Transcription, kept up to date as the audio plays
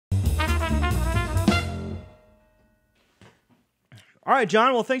All right,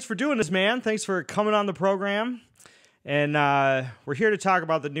 John. Well, thanks for doing this, man. Thanks for coming on the program. And we're here to talk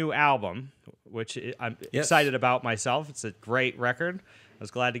about the new album, which I'm excited about myself. It's a great record. I was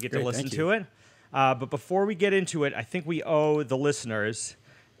glad to get to listen to it. But before we get into it, I think we owe the listeners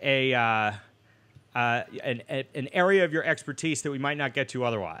an area of your expertise that we might not get to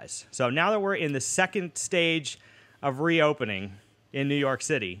otherwise. So now that we're in the second stage of reopening in New York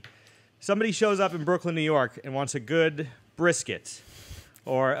City, somebody shows up in Brooklyn, New York, and wants a good brisket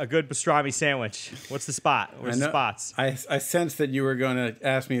or a good pastrami sandwich. What's the spot? Where's the spots? I sensed that you were going to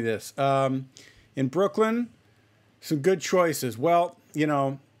ask me this. In Brooklyn, some good choices. Well, you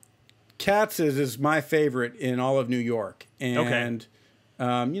know, Katz's is my favorite in all of New York. And,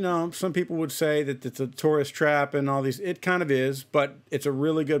 you know, some people would say that it's a tourist trap and all these. It kind of is, but it's a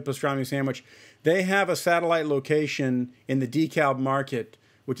really good pastrami sandwich. They have a satellite location in the DeKalb Market,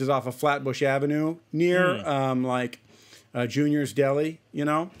 which is off of Flatbush Avenue, near Junior's Deli, you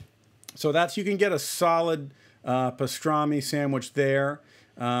know. So that's, you can get a solid pastrami sandwich there.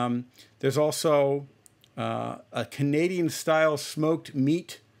 There's also a Canadian-style smoked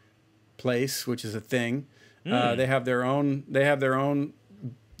meat place, which is a thing. They have their own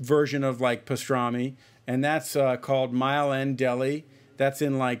version of like pastrami, and that's called Mile End Deli. That's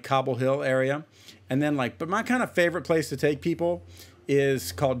in like Cobble Hill area. And then but my kind of favorite place to take people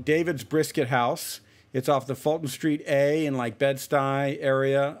is called David's Brisket House. It's off the Fulton Street A in like Bed-Stuy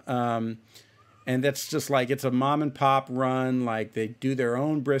area. And that's just like, it's a mom and pop run. Like they do their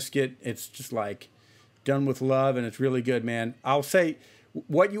own brisket. It's just like done with love, and it's really good, man. I'll say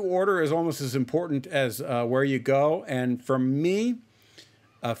what you order is almost as important as where you go. And for me,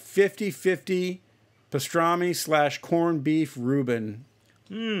 a 50-50 pastrami / corned beef Reuben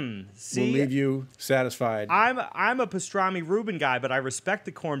will leave you satisfied. I'm a pastrami Reuben guy, but I respect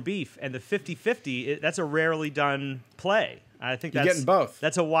the corned beef, and the 50-50, that's a rarely done play. I think You're getting both.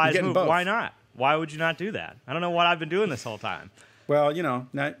 That's a wise move. Both. Why not? Why would you not do that? I don't know what I've been doing this whole time. Well, you know,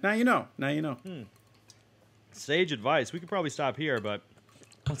 now you know. Now you know. Sage advice. We could probably stop here, but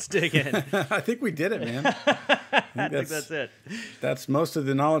let's dig in. I think we did it, man. I think that's it. That's most of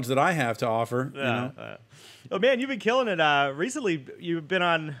the knowledge that I have to offer. You know? Oh man, you've been killing it. Recently, you've been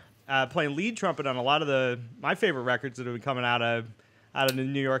on playing lead trumpet on a lot of my favorite records that have been coming out of the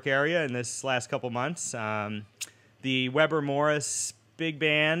New York area in this last couple months. The Weber Morris Big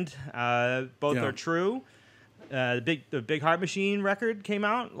Band, both are true. The Big Heart Machine record came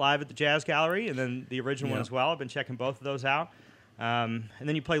out live at the Jazz Gallery, and then the original one as well. I've been checking both of those out. And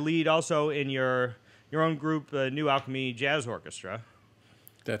then you play lead also in your own group, New Alchemy Jazz Orchestra.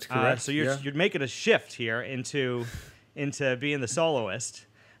 That's correct. So you're making a shift here into being the soloist.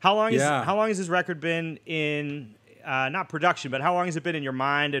 How long has this record been in not production, but how long has it been in your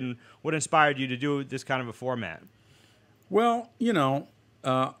mind, and what inspired you to do this kind of a format? Well, you know,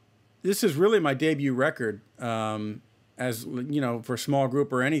 this is really my debut record, as you know, for a small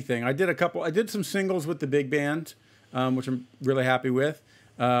group or anything. I did some singles with the big band, which I'm really happy with.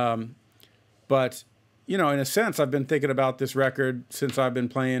 But you know, in a sense, I've been thinking about this record since I've been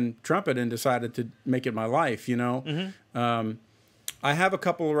playing trumpet and decided to make it my life. You know, I have a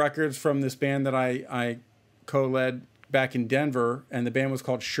couple of records from this band that I co-led back in Denver, and the band was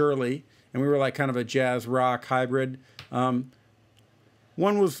called Shirley, and we were like kind of a jazz rock hybrid.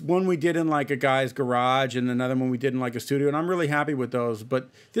 One was one we did in like a guy's garage, and another one we did in like a studio, and I'm really happy with those. But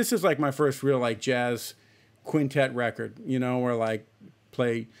this is like my first real like jazz quintet record, you know, where like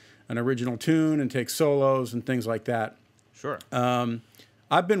play an original tune and take solos and things like that. Sure.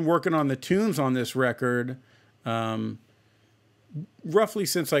 I've been working on the tunes on this record roughly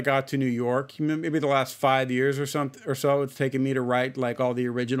since I got to New York. Maybe the last 5 years or so. It's taken me to write like all the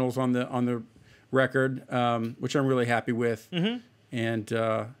originals on the record, which I'm really happy with. And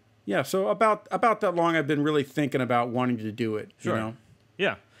yeah, so about that long I've been really thinking about wanting to do it. Sure. You know?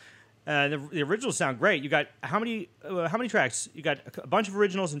 Yeah. The originals sound great. You got how many tracks? You got a bunch of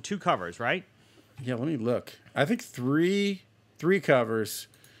originals and 2 covers, right? Yeah, let me look. I think three covers.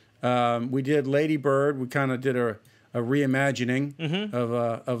 We did Lady Bird. We kind of did a reimagining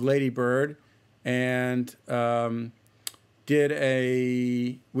of Lady Bird, and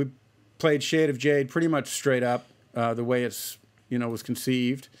we played Shade of Jade pretty much straight up the way it's was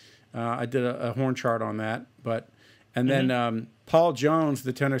conceived. I did a horn chart on that, and then Paul Jones,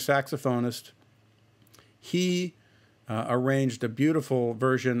 the tenor saxophonist, he arranged a beautiful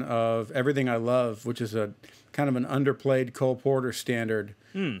version of Everything I Love, which is a kind of an underplayed Cole Porter standard.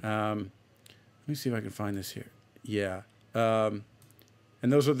 Let me see if I can find this here. Yeah, and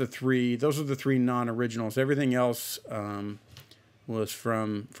those are the three non-originals. Everything else was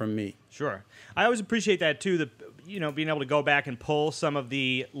from me. Sure. I always appreciate that too, being able to go back and pull some of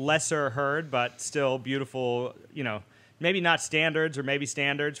the lesser heard but still beautiful, maybe not standards or maybe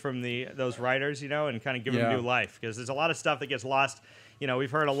standards from those writers, and kind of give them new life, because there's a lot of stuff that gets lost.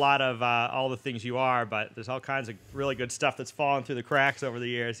 We've heard a lot of All the Things You Are, but there's all kinds of really good stuff that's fallen through the cracks over the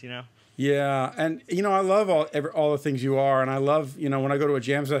years, Yeah, and I love all the things you are, and I love when I go to a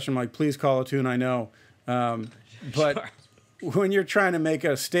jam session, I'm like, please call a tune I know, but Sure. When you're trying to make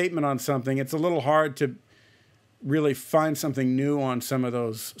a statement on something, it's a little hard to really find something new on some of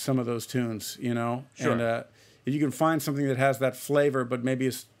those tunes, Sure. And if you can find something that has that flavor, but maybe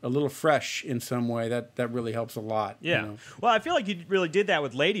it's a little fresh in some way, that really helps a lot. Yeah. Well, I feel like you really did that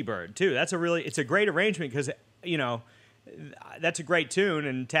with Lady Bird too. It's a great arrangement because that's a great tune,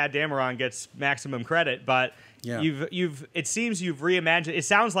 and Tad Dameron gets maximum credit. But it seems you've reimagined. It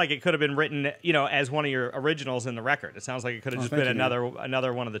sounds like it could have been written, as one of your originals in the record. It sounds like it could have just been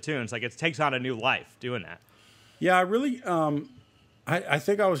another one of the tunes. Like it takes on a new life doing that. Yeah, I really. I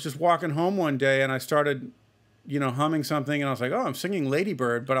think I was just walking home one day and I started, humming something, and I was like, oh, I'm singing Lady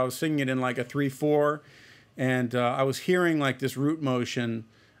Bird, but I was singing it in like a 3/4, and I was hearing like this root motion.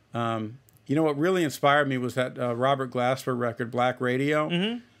 What really inspired me was that Robert Glasper record, Black Radio.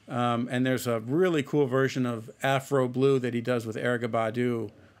 Mm-hmm. And there's a really cool version of Afro Blue that he does with Erykah Badu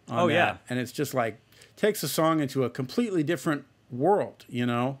on that. Yeah. And it's just like, takes the song into a completely different world,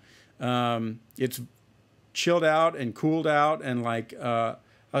 It's chilled out and cooled out, and like, I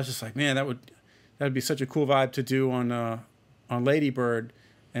was just like, man, that'd be such a cool vibe to do on Lady Bird.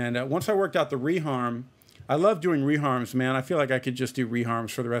 And once I worked out the reharm, I love doing reharms, man. I feel like I could just do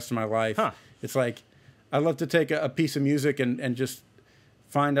reharms for the rest of my life. Huh. It's like, I love to take a piece of music and just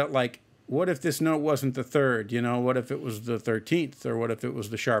find out, like, what if this note wasn't the third? What if it was the 13th? Or what if it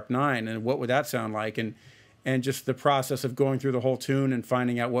was the sharp 9? And what would that sound like? And just the process of going through the whole tune and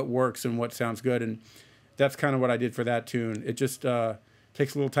finding out what works and what sounds good. And that's kind of what I did for that tune. It just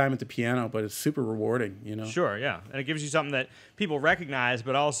takes a little time at the piano, but it's super rewarding, Sure, yeah. And it gives you something that people recognize,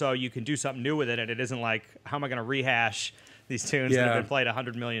 but also you can do something new with it, and it isn't like, how am I going to rehash these tunes that have been played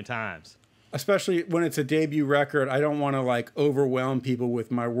 100 million times? Especially when it's a debut record, I don't want to like overwhelm people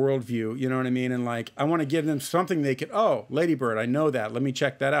with my worldview, you know what I mean? And like, I want to give them something they could, oh, Lady Bird, I know that. Let me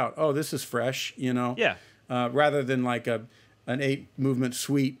check that out. Oh, this is fresh, Yeah. Rather than like an 8-movement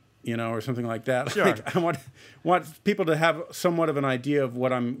suite, or something like that. Sure. Like, I want people to have somewhat of an idea of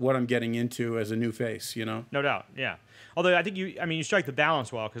what I'm getting into as a new face, No doubt, yeah. Although I think you strike the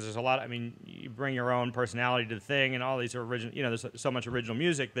balance well, because there's a lot. You bring your own personality to the thing, and all these are original. There's so much original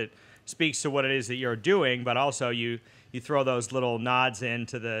music that speaks to what it is that you're doing, but also you throw those little nods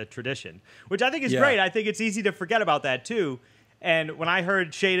into the tradition, which I think is great. I think it's easy to forget about that too. And when I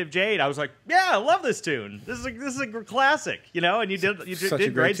heard Shade of Jade, I was like, yeah, I love this tune. This is a classic, and you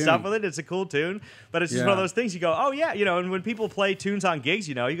did great stuff with it. It's a cool tune, but it's just one of those things you go, oh yeah, and when people play tunes on gigs,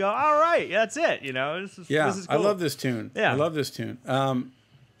 you go, all right, yeah, that's it, This is cool. I love this tune. Yeah. I love this tune. And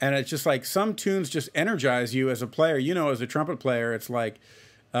it's just like some tunes just energize you as a player. As a trumpet player, it's like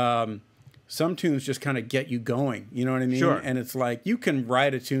some tunes just kind of get you going. You know what I mean? Sure. And it's like you can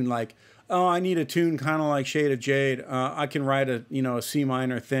write a tune like, oh, I need a tune kind of like Shade of Jade. I can write a C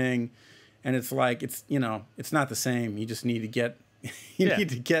minor thing, and it's like it's not the same. You just need to get need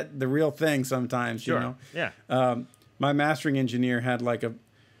to get the real thing sometimes. Sure. Yeah. My mastering engineer had like a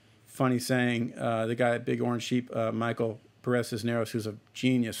funny saying. The guy at Big Orange Sheep, Michael Perez Cisneros, who's a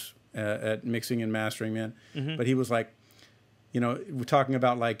genius at mixing and mastering, man. Mm-hmm. But he was like, we're talking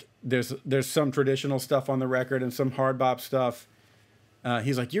about like there's some traditional stuff on the record and some hard bop stuff.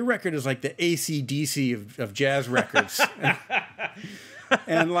 He's like, your record is like the AC/DC of jazz records.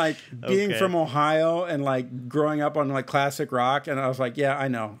 And like being from Ohio and like growing up on like classic rock, and I was like, yeah, I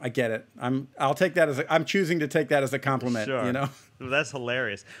know, I get it. I'll take that as I'm choosing to take that as a compliment. Sure. That's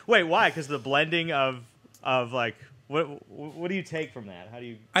hilarious. Wait, why? Because the blending of like what do you take from that? How do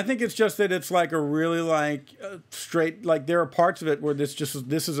you? I think it's just that it's like a really like straight, like there are parts of it where this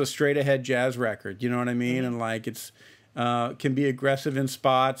is a straight ahead jazz record. You know what I mean? Mm-hmm. And like it's. Can be aggressive in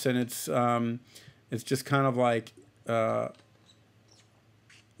spots, and it's just kind of like, I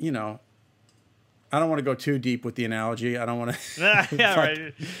don't want to go too deep with the analogy. I don't want to. Yeah,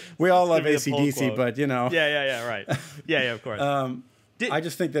 right. We all love AC/DC, but Yeah, right. Yeah, of course. I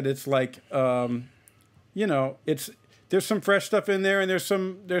just think that it's like, there's some fresh stuff in there, and there's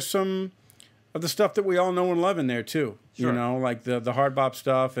some of the stuff that we all know and love in there too. Sure. Like the hard bop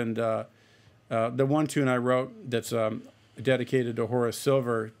stuff and. The one tune I wrote that's dedicated to Horace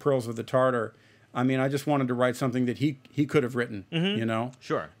Silver, Pearls of the Tartar, I just wanted to write something that he could have written, mm-hmm.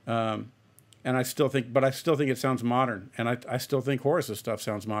 Sure. and I still think it sounds modern, and I still think Horace's stuff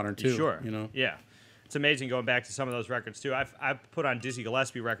sounds modern too. Sure. You know. Yeah. It's amazing going back to some of those records too. I've put on Dizzy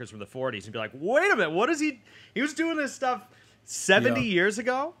Gillespie records from the '40s and be like, wait a minute, what is he? He was doing this stuff 70 years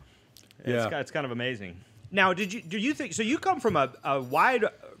ago. It's kind of amazing. Now, do you think so? You come from a wide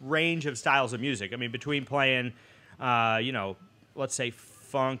range of styles of music. I mean, between playing, you know, let's say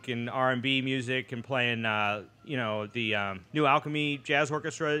funk and R&B music, and playing, you know, the New Alchemy Jazz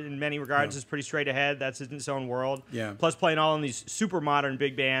Orchestra in many regards is pretty straight ahead. That's in its own world. Yeah. Plus playing all in these super modern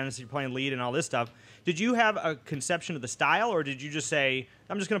big bands, you're playing lead and all this stuff. Did you have a conception of the style, or did you just say,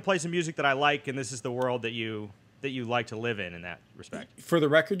 I'm just going to play some music that I like, and this is the world that you like to live in that respect? For the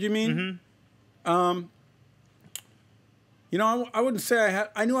record, you mean? Mm-hmm. You know, I wouldn't say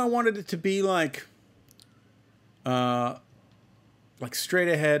I knew I wanted it to be like straight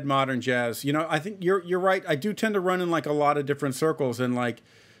ahead modern jazz. You know, I think you're right. I do tend to run in like a lot of different circles, and like,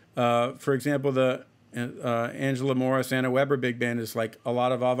 for example, the Angela Morris, Anna Weber big band is like a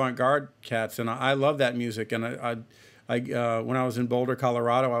lot of avant-garde cats, and I love that music. And I when I was in Boulder,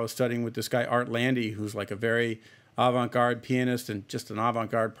 Colorado, I was studying with this guy Art Landy, who's like a very avant-garde pianist and just an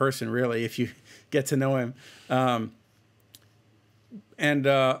avant-garde person, really, if you get to know him. And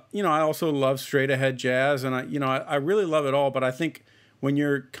you know, I also love straight ahead jazz, and I really love it all. But I think when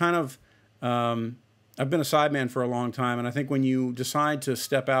you're kind of I've been a sideman for a long time, and I think when you decide to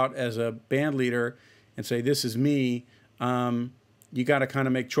step out as a band leader and say, this is me, you got to kind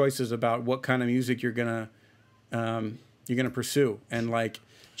of make choices about what kind of music you're gonna pursue. And like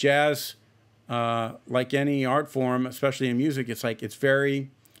jazz, like any art form, especially in music, it's like it's very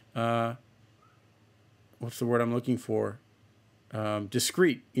what's the word I'm looking for?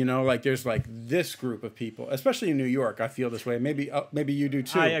 Discreet, you know, like there's like this group of people, especially in New York. I feel this way. Maybe you do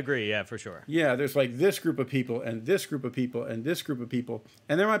too. I agree. Yeah, for sure. Yeah, there's like this group of people and this group of people and this group of people,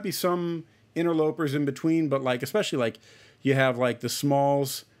 and there might be some interlopers in between, but like especially like you have like the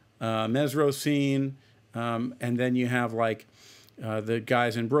Smalls, Mesro scene, and then you have like the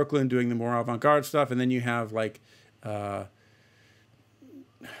guys in Brooklyn doing the more avant-garde stuff, and then you have like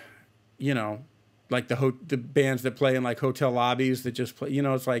you know, like the bands that play in like hotel lobbies that just play, you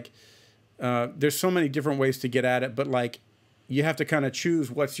know, it's like there's so many different ways to get at it, but like you have to kind of choose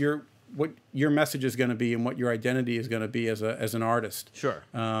what your message is going to be and what your identity is going to be as an artist. Sure.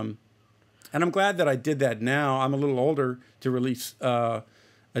 And I'm glad that I did that now. I'm a little older to release a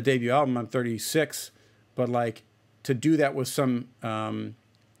debut album. I'm 36, but like to do that with some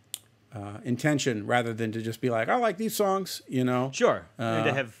intention rather than to just be like, I like these songs, you know. Sure. And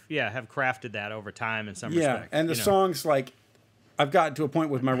to have crafted that over time in some respect. Yeah, and the songs, like, I've gotten to a point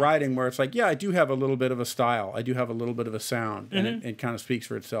with my writing where it's like, yeah, I do have a little bit of a style. I do have a little bit of a sound, and it kind of speaks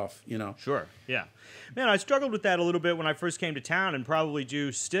for itself, you know. Sure, yeah. Man, I struggled with that a little bit when I first came to town, and probably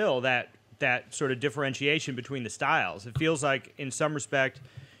do still, that sort of differentiation between the styles. It feels like, in some respect,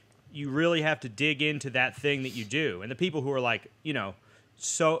 you really have to dig into that thing that you do. And the people who are like, you know,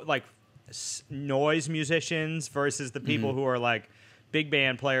 so like noise musicians versus the people who are like big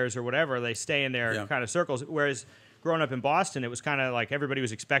band players or whatever, they stay in their kind of circles. Whereas growing up in Boston, it was kind of like everybody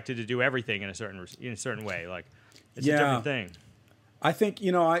was expected to do everything in a certain way. Like it's a different thing. I think,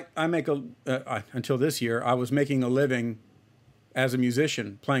 you know, I make until this year, I was making a living as a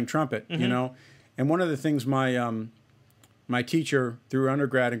musician playing trumpet, you know. And one of the things my teacher through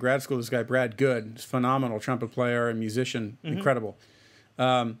undergrad and grad school, this guy Brad Good, is a phenomenal trumpet player and musician, incredible.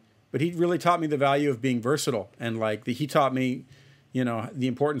 But he really taught me the value of being versatile, and like he taught me, you know, the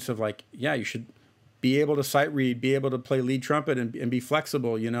importance of like, yeah, you should be able to sight read, be able to play lead trumpet, and be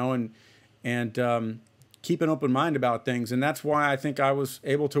flexible, you know, and keep an open mind about things. And that's why I think I was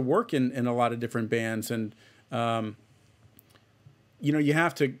able to work in a lot of different bands. And you know, you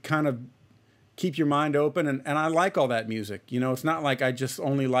have to kind of keep your mind open, and I like all that music. You know, it's not like I just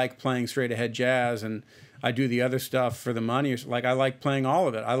only like playing straight ahead jazz and I do the other stuff for the money. Like I like playing all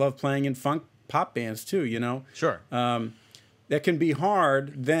of it. I love playing in funk pop bands too, you know. Sure. That can be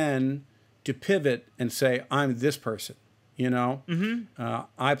hard then to pivot and say, I'm this person, you know.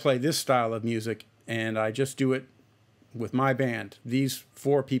 I play this style of music and I just do it with my band, these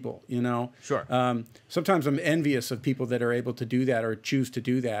 4 people, you know. Sure. Sometimes I'm envious of people that are able to do that or choose to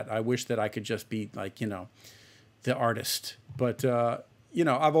do that. I wish that I could just be like, you know, the artist. But, you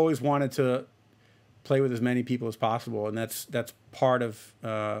know, I've always wanted to play with as many people as possible, and that's part of,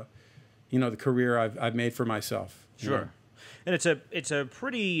 you know, the career I've made for myself. Sure. know? And it's a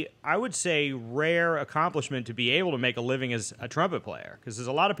pretty, I would say, rare accomplishment to be able to make a living as a trumpet player, because there's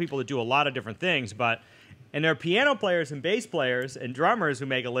a lot of people that do a lot of different things, and there are piano players and bass players and drummers who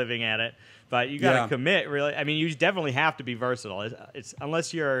make a living at it, but you got to commit, really. I mean, you definitely have to be versatile. It's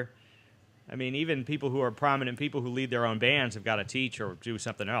unless you're I mean, even people who are prominent people who lead their own bands have got to teach or do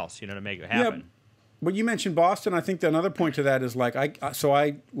something else, you know, to make it happen. Yeah. But you mentioned Boston. I think another point to that is like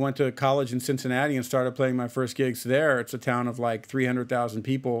I went to college in Cincinnati and started playing my first gigs there. It's a town of like 300,000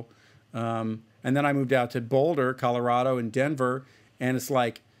 people, and then I moved out to Boulder, Colorado, and Denver, and it's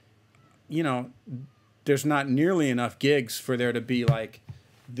like, you know, there's not nearly enough gigs for there to be like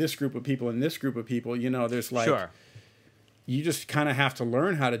this group of people and this group of people. You know, there's like, sure. You just kind of have to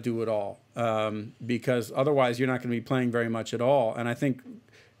learn how to do it all, because otherwise you're not going to be playing very much at all. And I think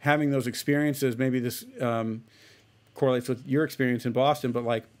having those experiences, maybe this correlates with your experience in Boston, but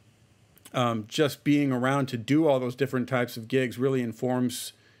like just being around to do all those different types of gigs really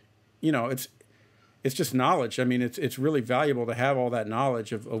informs, you know, it's just knowledge. I mean, it's really valuable to have all that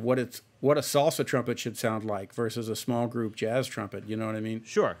knowledge of what a salsa trumpet should sound like versus a small group jazz trumpet. You know what I mean?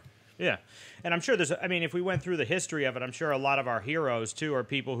 Sure. Yeah. And I'm sure I mean, if we went through the history of it, I'm sure a lot of our heroes, too, are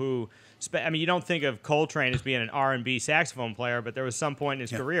people who, I mean, you don't think of Coltrane as being an R&B saxophone player, but there was some point in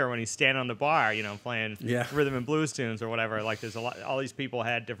his career when he's standing on the bar, you know, playing rhythm and blues tunes or whatever. Like, there's all these people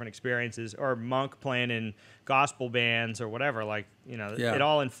had different experiences, or Monk playing in gospel bands or whatever. Like, you know, it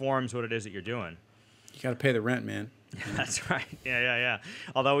all informs what it is that you're doing. You got to pay the rent, man. That's right. Yeah.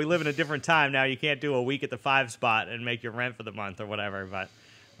 Although we live in a different time now, you can't do a week at the 5 spot and make your rent for the month or whatever, but...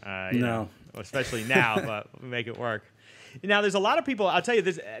 you know, especially now, but we make it work. Now, there's a lot of people. I'll tell you,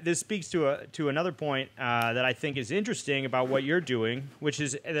 this speaks to another point that I think is interesting about what you're doing, which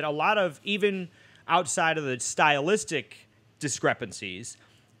is that a lot of, even outside of the stylistic discrepancies,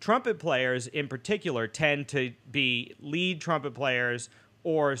 trumpet players in particular tend to be lead trumpet players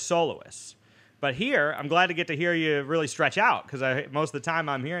or soloists. But here, I'm glad to get to hear you really stretch out, because most of the time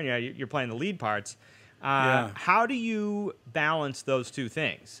I'm hearing you're playing the lead parts. How do you balance those two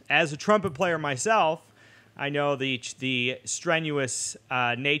things? As a trumpet player myself, I know the strenuous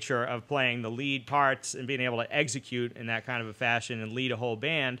nature of playing the lead parts and being able to execute in that kind of a fashion and lead a whole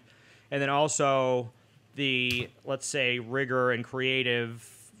band, and then also the, let's say, rigor and creative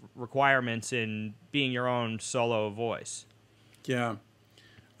requirements in being your own solo voice. Yeah.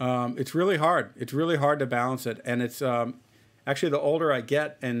 It's really hard. It's really hard to balance it, and it's actually the older I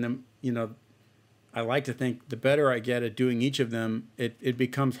get, and I like to think the better I get at doing each of them, it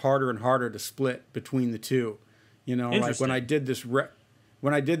becomes harder and harder to split between the two. You know, like when I did this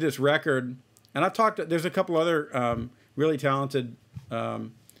record, and I've talked. There's a couple other really talented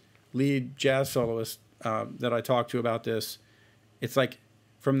lead jazz soloists that I talked to about this. It's like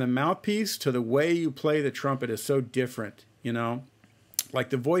from the mouthpiece to the way you play the trumpet is so different. You know, like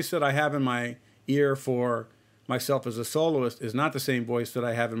the voice that I have in my ear for myself as a soloist is not the same voice that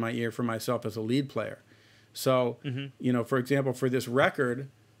I have in my ear for myself as a lead player. So, you know, for example, for this record,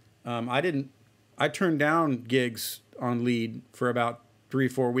 I turned down gigs on lead for about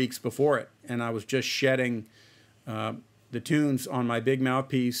 3-4 weeks before it. And I was just shedding the tunes on my big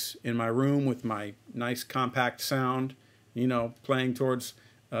mouthpiece in my room with my nice compact sound, you know, playing towards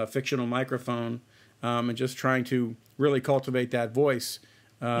a fictional microphone, and just trying to really cultivate that voice.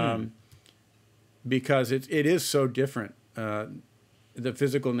 Because it is so different. The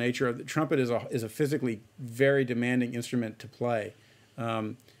physical nature of the trumpet is a physically very demanding instrument to play.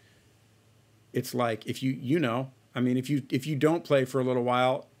 It's like if you don't play for a little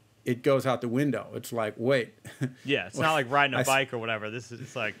while, it goes out the window. It's like, wait. Yeah, it's not like riding a bike or whatever.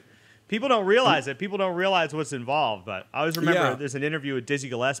 It's like people don't realize it. People don't realize what's involved. But I always remember there's an interview with Dizzy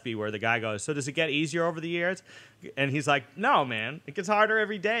Gillespie where the guy goes, "So does it get easier over the years?" And he's like, "No, man, it gets harder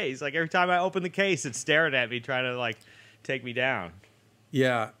every day." He's like, "Every time I open the case, it's staring at me, trying to like take me down."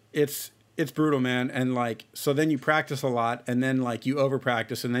 Yeah, it's brutal, man. And like, so then you practice a lot, and then like you over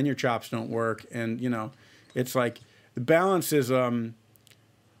practice, and then your chops don't work, and you know, it's like the balance is.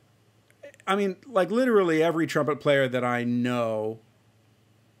 I mean, like literally every trumpet player that I know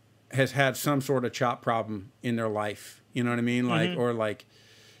has had some sort of chop problem in their life. You know what I mean? Like, or like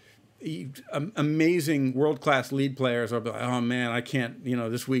amazing world-class lead players are like, oh man, I can't, you know,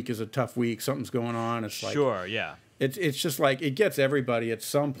 this week is a tough week. Something's going on. It's like, sure. Yeah. It's just like, it gets everybody at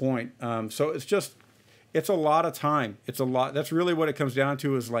some point. So it's a lot of time. It's a lot. That's really what it comes down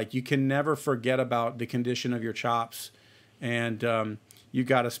to, is like, you can never forget about the condition of your chops, and you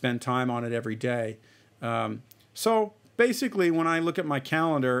got to spend time on it every day. So basically, when I look at my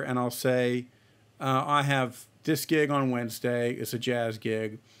calendar and I'll say, I have this gig on Wednesday, it's a jazz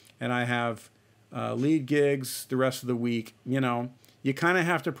gig, and I have lead gigs the rest of the week, you know, you kind of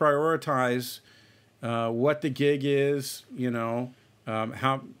have to prioritize what the gig is, you know,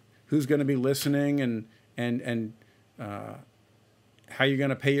 who's going to be listening, and how you're going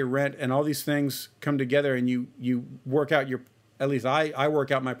to pay your rent, and all these things come together, and you work out your at least I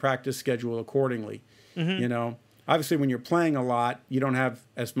work out my practice schedule accordingly. You know, obviously when you're playing a lot, you don't have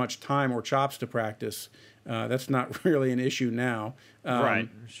as much time or chops to practice. That's not really an issue now. Right.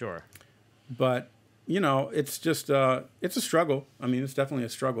 Sure. But you know, it's just it's a struggle. I mean, it's definitely a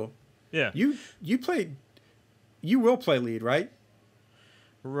struggle. Yeah. You will play lead, right?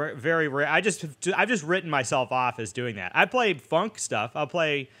 Very rare. I've just written myself off as doing that. I play funk stuff. I'll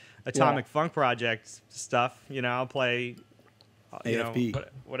play Atomic Funk Project stuff. You know, I'll play AFP.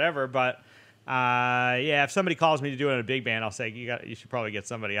 Whatever. But yeah, if somebody calls me to do it in a big band, I'll say you should probably get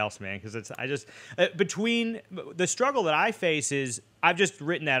somebody else, man, because between the struggle that I face is I've just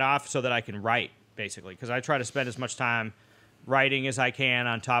written that off so that I can write, basically, because I try to spend as much time writing as I can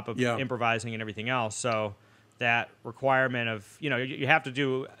on top of improvising and everything else. So that requirement of, you have to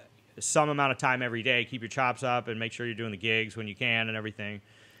do some amount of time every day, keep your chops up and make sure you're doing the gigs when you can and everything.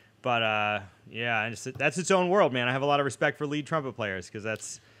 But yeah, that's its own world, man. I have a lot of respect for lead trumpet players because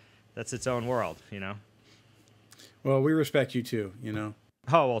that's its own world, Well, we respect you too,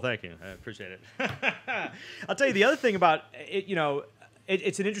 Oh, well, thank you. I appreciate it. I'll tell you the other thing about it,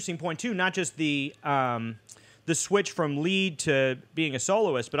 it's an interesting point too, not just the switch from lead to being a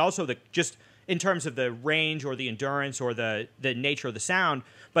soloist, but also just in terms of the range or the endurance or the nature of the sound,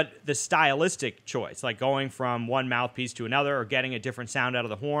 but the stylistic choice, like going from one mouthpiece to another or getting a different sound out of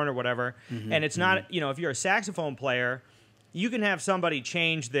the horn or whatever. And it's not, if you're a saxophone player, you can have somebody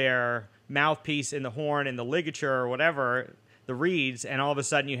change their mouthpiece in the horn and the ligature or whatever, the reeds, and all of a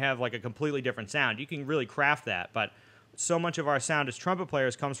sudden you have like a completely different sound. You can really craft that, but so much of our sound as trumpet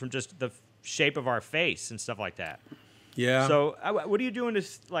players comes from just the shape of our face and stuff like that. Yeah. So what are you doing to,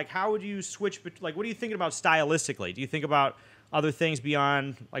 like, how would you switch, like, what are you thinking about stylistically? Do you think about other things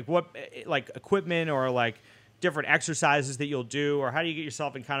beyond, like, equipment or, like, different exercises that you'll do? Or how do you get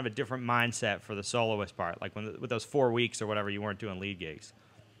yourself in kind of a different mindset for the soloist part? Like, with those 4 weeks or whatever you weren't doing lead gigs.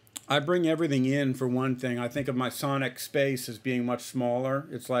 I bring everything in, for one thing. I think of my sonic space as being much smaller.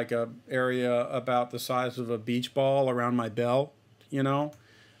 It's like a area about the size of a beach ball around my bell, When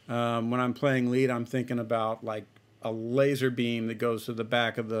I'm playing lead, I'm thinking about, like, a laser beam that goes to the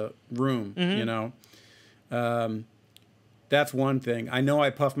back of the room, That's one thing. I know I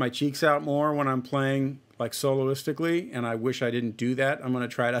puff my cheeks out more when I'm playing, like, soloistically, and I wish I didn't do that. I'm going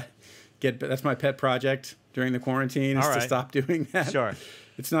to try to that's my pet project during the quarantine, is to stop doing that. Sure.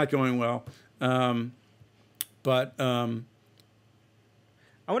 It's not going well. But I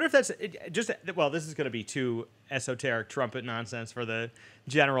wonder if that's well, this is going to be too esoteric trumpet nonsense for the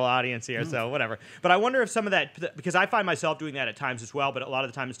general audience here, so whatever. But I wonder if some of that, because I find myself doing that at times as well, but a lot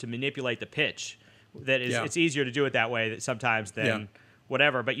of the times to manipulate the pitch, it's easier to do it that way sometimes than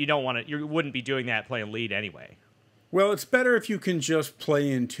whatever, but you wouldn't be doing that playing lead anyway. Well, it's better if you can just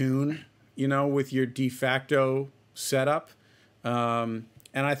play in tune, with your de facto setup. And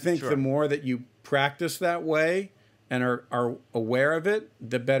I think the more that you practice that way and are aware of it,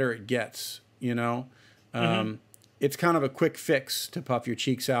 the better it gets, It's kind of a quick fix to puff your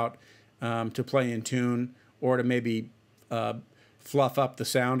cheeks out, to play in tune, or to maybe fluff up the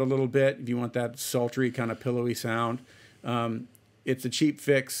sound a little bit if you want that sultry kind of pillowy sound. It's a cheap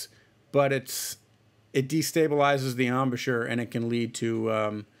fix, but it destabilizes the embouchure, and it can lead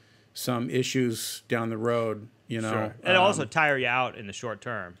to some issues down the road. Sure. And it'll also tire you out in the short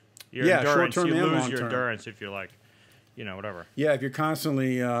term. Your endurance, short term you and lose long your term. endurance if you're like, whatever. Yeah, if you're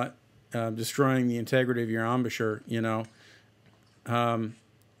constantly destroying the integrity of your embouchure, I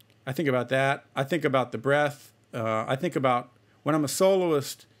think about that. I think about the breath. I think about, when I'm a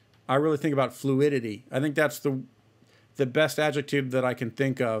soloist, I really think about fluidity. I think that's the best adjective that I can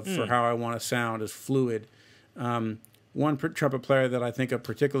think of for how I want to sound, is fluid. One trumpet player that I think of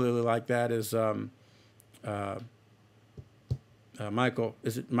particularly like that is Michael.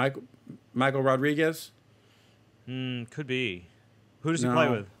 Is it Michael Rodriguez? Could be. Who does he play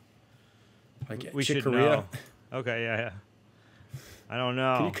with? Like we Chick should Corea? know. Okay, yeah. I don't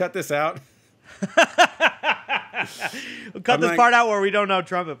know. Can you cut this out? We'll cut this part out where we don't know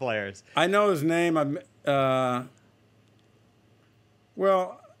trumpet players. I know his name. Well,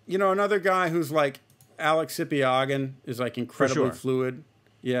 another guy who's like Alex Sipiagin is like incredibly fluid.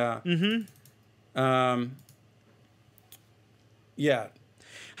 Yeah. Yeah.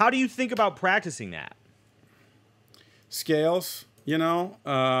 How do you think about practicing that? Scales,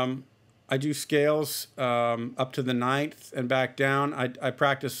 I do scales up to the 9th and back down. I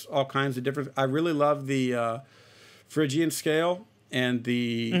practice all kinds of different. I really love the Phrygian scale and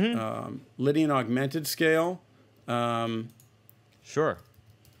the Lydian augmented scale. Sure.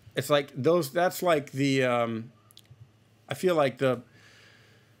 It's like those. That's like the. I feel like the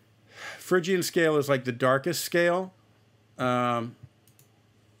Phrygian scale is like the darkest scale,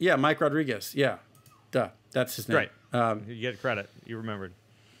 Yeah, Mike Rodriguez. Yeah, duh, that's his name. Right. You get credit. You remembered.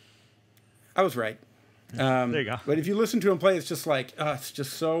 I was right. There you go. But if you listen to him play, it's just like it's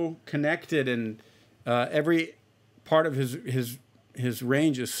just so connected, and every part of his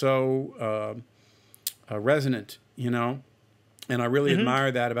range is so resonant, you know. And I really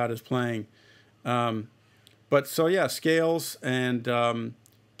admire that about his playing. But so yeah, scales and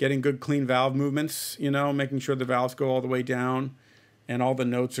getting good clean valve movements, you know, making sure the valves go all the way down, and all the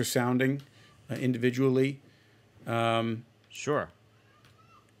notes are sounding individually. Sure.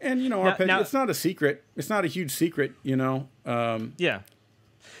 And, you know, it's not a secret. It's not a huge secret, you know. Yeah.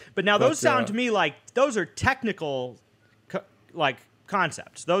 But now those sound to me like those are technical,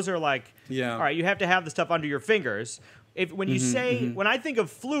 concepts. Those are like, all right, you have to have the stuff under your fingers. When you say, when I think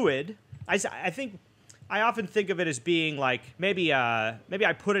of fluid, I think I often think of it as being like maybe I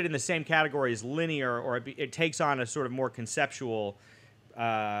put it in the same category as linear, or it takes on a sort of more conceptual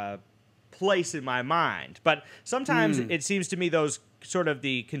place in my mind. But sometimes it seems to me those sort of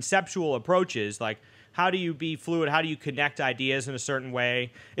the conceptual approaches, like how do you be fluid, how do you connect ideas in a certain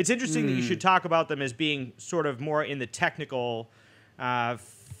way. It's interesting that you should talk about them as being sort of more in the technical,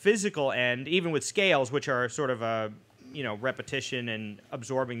 physical end, even with scales, which are sort of a repetition and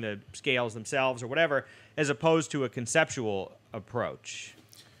absorbing the scales themselves or whatever, as opposed to a conceptual approach.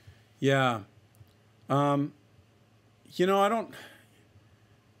 Yeah. You know, I don't...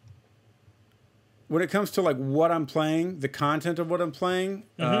 When it comes to like what I'm playing, the content of what I'm playing,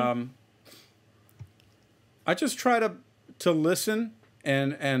 I just try to listen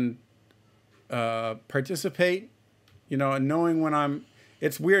and participate, you know, and knowing when I'm...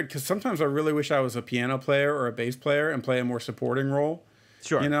 It's weird because sometimes I really wish I was a piano player or a bass player and play a more supporting role.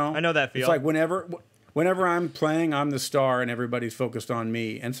 Sure, you know, I know that feel. It's like whenever I'm playing, I'm the star and everybody's focused on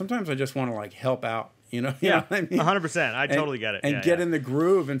me. And sometimes I just want to like help out. You know what I mean? 100%. I totally get it. And get in the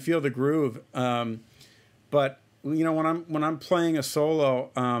groove and feel the groove. But you know, when I'm playing a solo,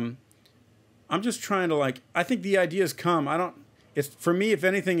 I'm just trying to like. I think the ideas come. It's for me. If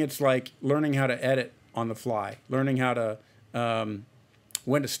anything, it's like learning how to edit on the fly, learning how to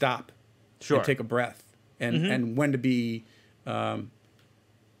when to stop, and take a breath, and when to be. When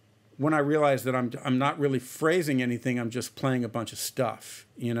I realize that I'm not really phrasing anything, I'm just playing a bunch of stuff.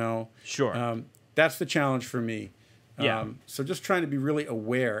 You know. Sure. That's the challenge for me. So just trying to be really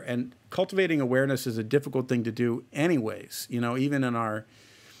aware, and cultivating awareness is a difficult thing to do anyways, you know, even in our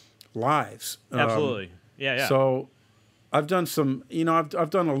lives. Absolutely. Yeah. So I've done some, you know, I've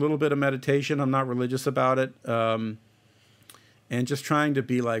done a little bit of meditation. I'm not religious about it. And just trying to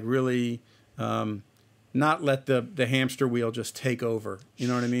be like really, not let the hamster wheel just take over. You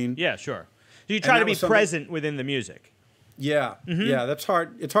know what I mean? Yeah, sure. So you try to be present within the music. Yeah. Yeah. That's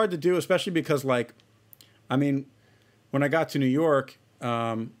hard. It's hard to do, especially because like, I mean, when I got to New York,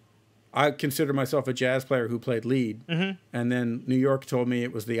 I considered myself a jazz player who played lead, and then New York told me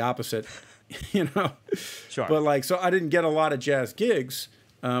it was the opposite, you know. Sure. But like, so I didn't get a lot of jazz gigs,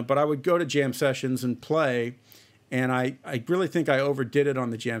 but I would go to jam sessions and play, and I really think I overdid it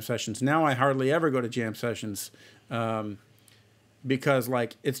on the jam sessions. Now I hardly ever go to jam sessions, because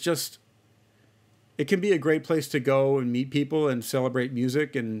like it can be a great place to go and meet people and celebrate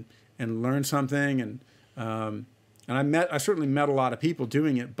music and learn something and I certainly met a lot of people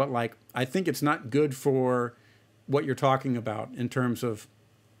doing it, but like I think it's not good for what you're talking about in terms of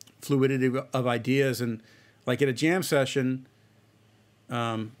fluidity of ideas. And like at a jam session,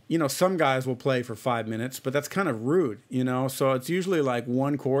 you know, some guys will play for 5 minutes, but that's kind of rude, you know. So it's usually like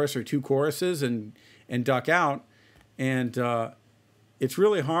one chorus or two choruses and duck out, and it's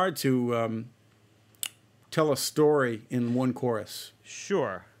really hard to tell a story in one chorus.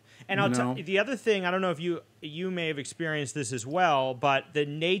 Sure. And I'll tell you the other thing, I don't know if you may have experienced this as well, but the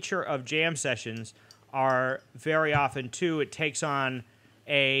nature of jam sessions are very often, too, it takes on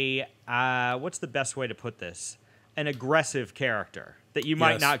a, what's the best way to put this? An aggressive character that you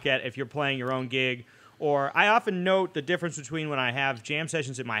might not get if you're playing your own gig. Or I often note the difference between when I have jam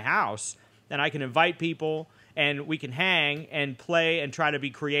sessions at my house, and I can invite people, and we can hang and play and try to be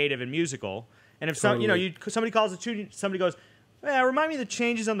creative and musical. And if somebody calls a tune, somebody goes, remind me of the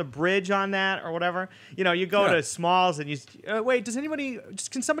changes on the bridge on that or whatever. You know, you go to Smalls and you wait.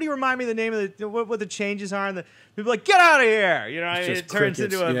 Can somebody remind me the name of what the changes are? And the people are like, get out of here. You know, it turns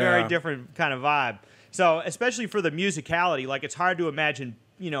into a very different kind of vibe. So especially for the musicality, like it's hard to imagine,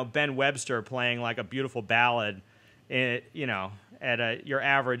 you know, Ben Webster playing like a beautiful ballad, at your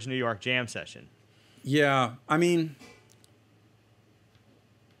average New York jam session. Yeah, I mean,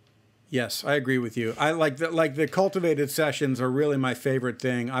 Yes, I agree with you. I like the cultivated sessions are really my favorite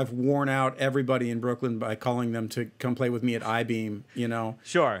thing. I've worn out everybody in Brooklyn by calling them to come play with me at I-Beam, you know.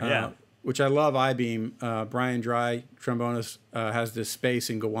 Sure, yeah. Which I love I-Beam. Brian Dry, trombonist, has this space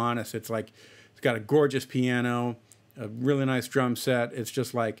in Gowanus. It's like, it's got a gorgeous piano, a really nice drum set. It's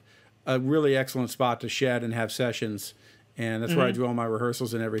just like a really excellent spot to shed and have sessions. And that's where I do all my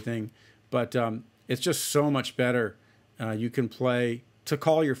rehearsals and everything. But it's just so much better. You can play... to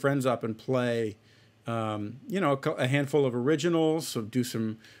call your friends up and play, you know, a handful of originals, so do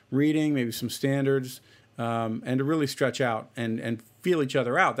some reading, maybe some standards, and to really stretch out and feel each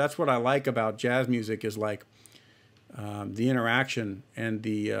other out. That's what I like about jazz music is like the interaction and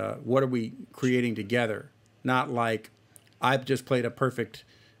the what are we creating together. Not like I've just played a perfect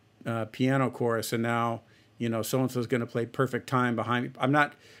piano chorus and now, you know, so-and-so's going to play perfect time behind me.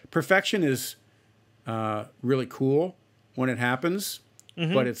 Perfection is really cool when it happens.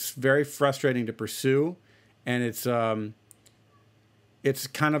 But it's very frustrating to pursue, and it's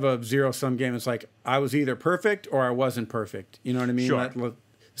kind of a zero-sum game. It's like I was either perfect or I wasn't perfect. You know what I mean? Sure.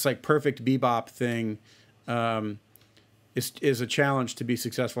 It's like perfect bebop thing is a challenge to be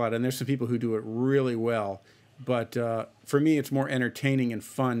successful at, and there's some people who do it really well. But for me, it's more entertaining and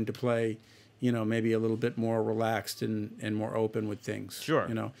fun to play, you know, maybe a little bit more relaxed and more open with things. Sure.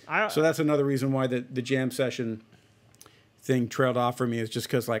 You know, so that's another reason why the jam session thing trailed off for me is just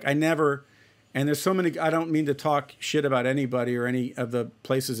because like I never, and there's so many, I don't mean to talk shit about anybody or any of the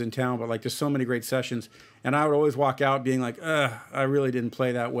places in town, but like there's so many great sessions, and I would always walk out being like, I really didn't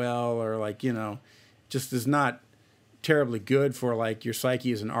play that well, or like, you know, just is not terribly good for like your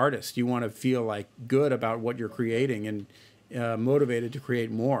psyche as an artist. You want to feel like good about what you're creating and motivated to create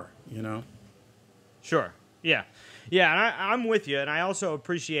more, you know? Sure. Yeah. Yeah, and I'm with you, and I also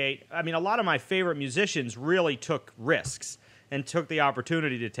appreciate, I mean, a lot of my favorite musicians really took risks and took the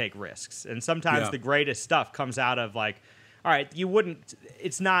opportunity to take risks. And sometimes the greatest stuff comes out of like, all right,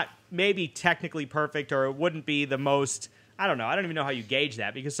 it's not maybe technically perfect, or it wouldn't be the most, I don't know, I don't even know how you gauge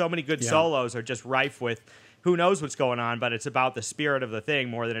that, because so many good solos are just rife with who knows what's going on, but it's about the spirit of the thing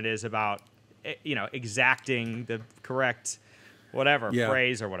more than it is about, you know, exacting the correct whatever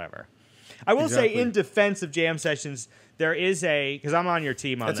phrase or whatever. I will say, in defense of jam sessions, there is because I'm on your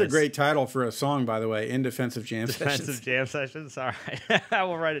team on this. That's a great title for a song, by the way, In Defense of Jam Sessions. Defense of Jam Sessions? All right. I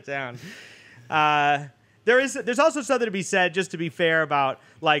will write it down. There's also something to be said, just to be fair, about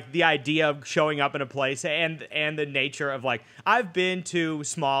like the idea of showing up in a place and the nature of like, I've been to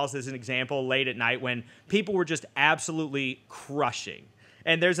Smalls as an example late at night when people were just absolutely crushing.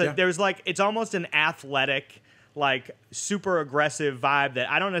 And there's like, it's almost an athletic, like super aggressive vibe that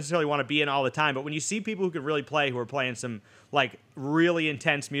I don't necessarily want to be in all the time. But when you see people who could really play, who are playing some like really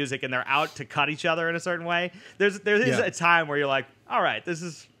intense music and they're out to cut each other in a certain way, there is a time where you're like, all right, this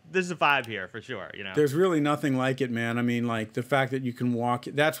is a vibe here for sure. You know, there's really nothing like it, man. I mean, like the fact that you can walk,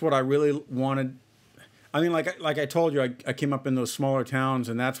 that's what I really wanted. I mean, like I told you, I came up in those smaller towns,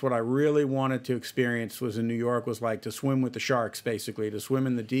 and that's what I really wanted to experience was in New York, was like to swim with the sharks, basically, to swim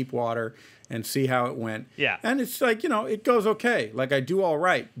in the deep water and see how it went. Yeah. And it's like, you know, it goes okay. Like I do all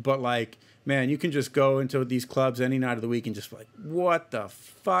right, but like, man, you can just go into these clubs any night of the week and just like, what the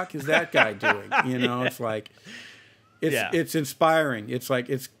fuck is that guy doing? You know, it's like, it's inspiring. It's like,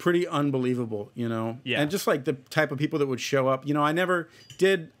 it's pretty unbelievable, you know? Yeah. And just like the type of people that would show up, you know, I never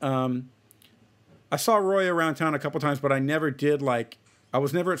did, I saw Roy around town a couple times, but I never did like, I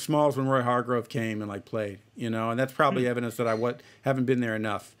was never at Smalls when Roy Hargrove came and like played, you know, and that's probably evidence that I haven't been there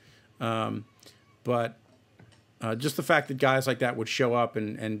enough. But just the fact that guys like that would show up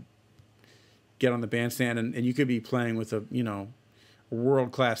and get on the bandstand, and you could be playing with a, you know, a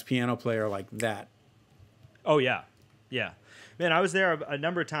world-class piano player like that. Oh yeah. Yeah. Man, I was there a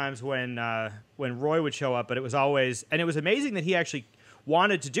number of times when Roy would show up, but it was always, and it was amazing that he actually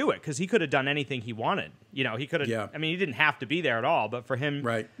wanted to do it, because he could have done anything he wanted. You know, he could have, I mean, he didn't have to be there at all, but for him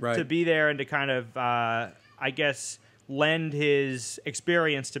to be there and to kind of, I guess, lend his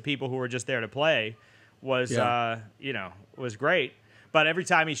experience to people who were just there to play was, you know, was great. But every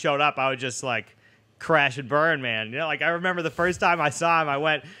time he showed up, I would just like crash and burn, man. You know, like I remember the first time I saw him,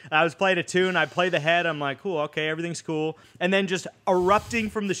 I was playing a tune, I played the head, I'm like, cool, okay, everything's cool. And then just erupting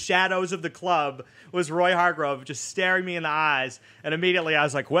from the shadows of the club was Roy Hargrove, just staring me in the eyes. And immediately I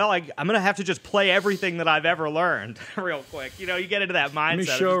was like, well, I'm going to have to just play everything that I've ever learned real quick. You know, you get into that mindset. Let me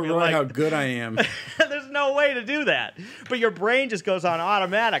show Roy like, how good I am. There's no way to do that. But your brain just goes on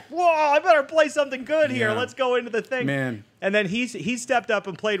automatic. Whoa, I better play something good here. Let's go into the thing. Man. And then he stepped up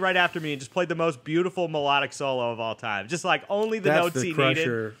and played right after me and just played the most beautiful melodic solo of all time. Just like only the notes he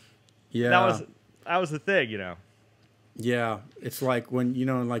needed. Yeah. That was the thing, you know. Yeah, it's like when, you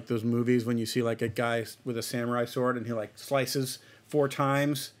know, in like those movies when you see like a guy with a samurai sword and he like slices 4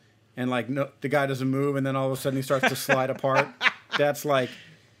 times and like no, the guy doesn't move and then all of a sudden he starts to slide apart. That's like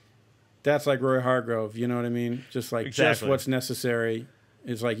Roy Hargrove, you know what I mean? Just like just what's necessary.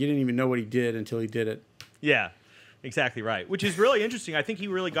 It's like you didn't even know what he did until he did it. Yeah, exactly right. Which is really interesting. I think he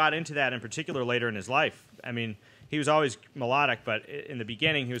really got into that in particular later in his life. I mean, he was always melodic, but in the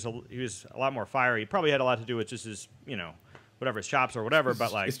beginning he was a lot more fiery. It probably had a lot to do with just his, you know, whatever, his chops or whatever.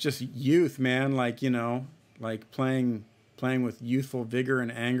 But like, it's just youth, man. Like, you know, like playing with youthful vigor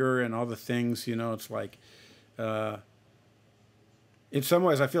and anger and all the things. You know, it's like, in some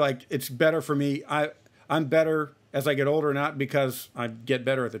ways, I feel like it's better for me. I'm better as I get older, not because I get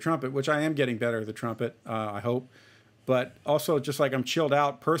better at the trumpet, which I am getting better at the trumpet. I hope. But also just like I'm chilled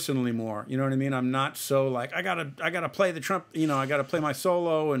out personally more. You know what I mean? I'm not so like I gotta play the trumpet. You know, I gotta play my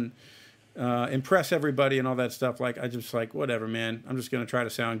solo and impress everybody and all that stuff. Like I just like whatever, man. I'm just gonna try to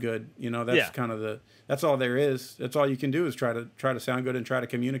sound good. You know, that's kind of that's all there is. That's all you can do is try to sound good and try to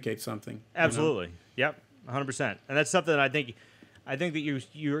communicate something. Absolutely. You know? Yep. 100%. And that's something that I think that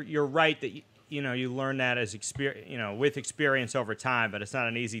you're right that you know you learn that as with experience over time. But it's not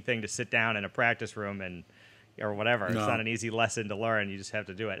an easy thing to sit down in a practice room and. Or whatever. No. It's not an easy lesson to learn. You just have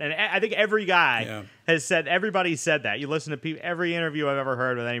to do it. And I think every guy has said, everybody said that. You listen to people, every interview I've ever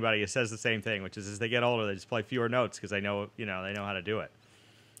heard with anybody says the same thing, which is as they get older, they just play fewer notes because they know how to do it.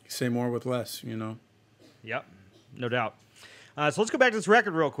 Say more with less, you know? Yep, no doubt. So let's go back to this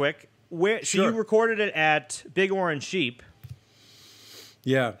record real quick. So you recorded it at Big Orange Sheep.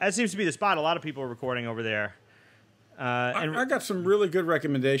 Yeah. That seems to be the spot. A lot of people are recording over there. I got some really good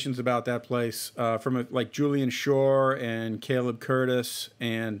recommendations about that place from like Julian Shore and Caleb Curtis,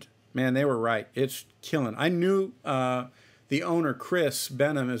 and man, they were right. It's killing. I knew the owner, Chris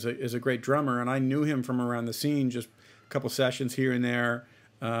Benham, is a great drummer, and I knew him from around the scene, just a couple sessions here and there.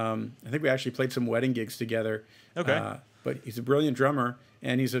 I think we actually played some wedding gigs together. Okay. But he's a brilliant drummer,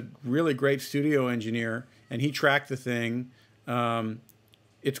 and he's a really great studio engineer, and he tracked the thing.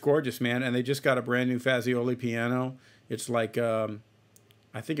 It's gorgeous, man, and they just got a brand new Fazioli piano. It's like, I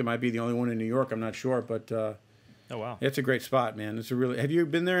think it might be the only one in New York. I'm not sure, but oh wow, it's a great spot, man. It's a really. Have you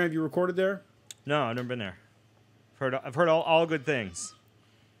been there? Have you recorded there? No, I've never been there. I've heard all good things.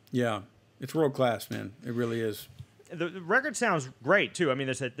 Yeah, it's world class, man. It really is. The record sounds great too. I mean,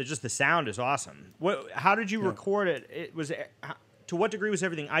 just the sound is awesome. How did you record it? To what degree was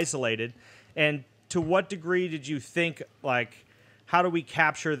everything isolated, and to what degree did you think like? How do we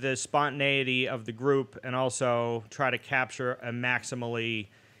capture the spontaneity of the group and also try to capture a maximally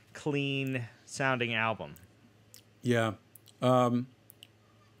clean sounding album? Yeah.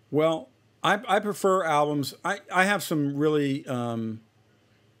 Well, I prefer albums. I have some really,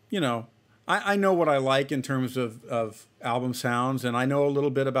 you know, I know what I like in terms of album sounds, and I know a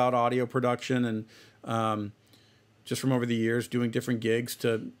little bit about audio production and just from over the years doing different gigs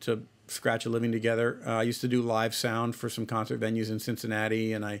to scratch a living together. I used to do live sound for some concert venues in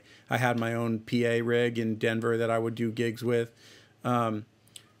Cincinnati, and I had my own PA rig in Denver that I would do gigs with. But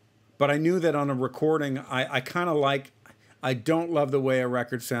I knew that on a recording, I kind of like, I don't love the way a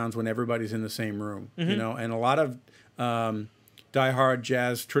record sounds when everybody's in the same room, you know, and a lot of diehard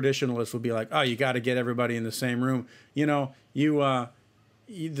jazz traditionalists would be like, oh, you got to get everybody in the same room. You know,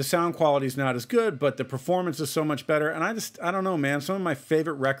 the sound quality is not as good, but the performance is so much better. And I don't know, man. Some of my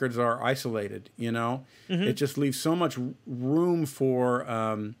favorite records are isolated, you know? It just leaves so much room for,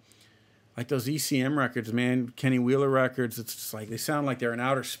 like those ECM records, man, Kenny Wheeler records. It's just like, they sound like they're in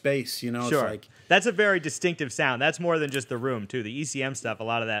outer space, you know? Sure. It's like, that's a very distinctive sound. That's more than just the room, too. The ECM stuff, a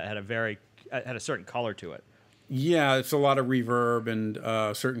lot of that had a certain color to it. Yeah, it's a lot of reverb and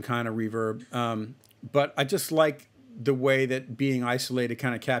a certain kind of reverb. But I just like the way that being isolated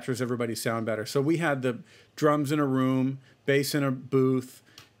kind of captures everybody's sound better. So we had the drums in a room, bass in a booth,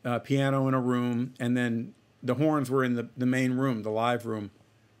 piano in a room, and then the horns were in the main room, the live room.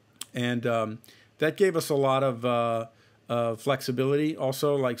 And that gave us a lot of flexibility,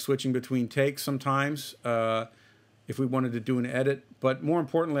 also like switching between takes sometimes if we wanted to do an edit. But more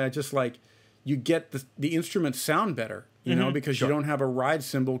importantly, I just like you get the instruments sound better. You know, because you don't have a ride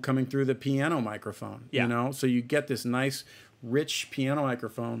cymbal coming through the piano microphone, you know? So you get this nice, rich piano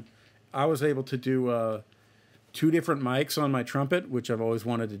microphone. I was able to do 2 different mics on my trumpet, which I've always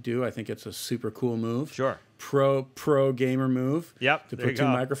wanted to do. I think it's a super cool move. Sure. Pro gamer move. Yep. To put 2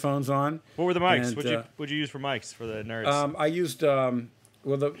 microphones on. What were the mics? What'd you use for mics for the nerds? I used,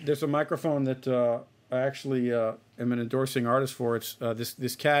 there's a microphone that I actually am an endorsing artist for. It's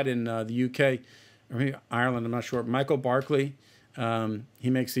this cat in the UK. I mean, Ireland, I'm not sure. Michael Barkley He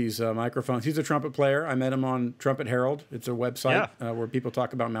makes these microphones. He's a trumpet player. I met him on Trumpet Herald. It's a website where people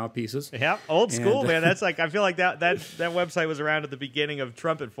talk about mouthpieces. Yeah, old school, man. That's like, I feel like that website was around at the beginning of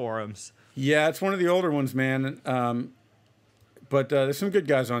trumpet forums. Yeah, it's one of the older ones, man. But there's some good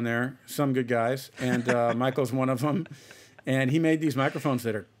guys on there, some good guys, and Michael's one of them. And he made these microphones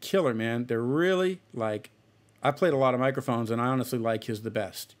that are killer, man. They're really like, I played a lot of microphones, and I honestly like his the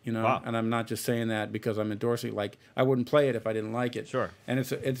best, you know. Wow. And I'm not just saying that because I'm endorsing. Like, I wouldn't play it if I didn't like it. Sure. And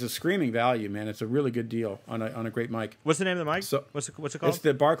it's a screaming value, man. It's a really good deal on a great mic. What's the name of the mic? So what's it called? It's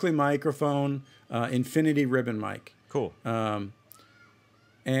the Barkley microphone Infinity Ribbon mic. Cool.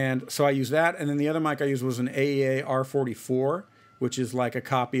 And so I use that, and then the other mic I used was an AEA R44, which is like a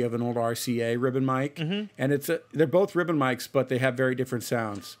copy of an old RCA ribbon mic. Mm-hmm. And they're both ribbon mics, but they have very different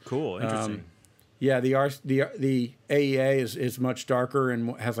sounds. Cool, interesting. Yeah, the AEA is much darker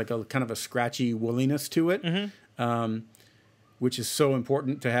and has like a kind of a scratchy woolliness to it, which is so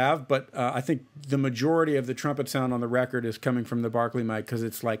important to have. But I think the majority of the trumpet sound on the record is coming from the Barkley mic because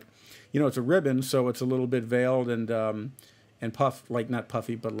it's like, you know, it's a ribbon, so it's a little bit veiled and puff, like not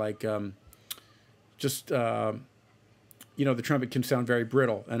puffy, but like you know, the trumpet can sound very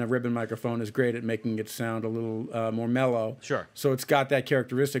brittle, and a ribbon microphone is great at making it sound a little more mellow. Sure. So it's got that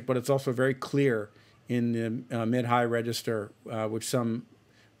characteristic, but it's also very clear in the mid-high register, which some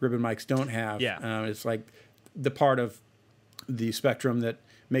ribbon mics don't have. Yeah. It's like the part of the spectrum that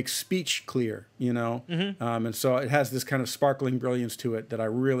makes speech clear, you know? Mm-hmm. And so it has this kind of sparkling brilliance to it that I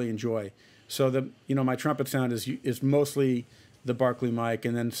really enjoy. So my trumpet sound is mostly the Barkley mic,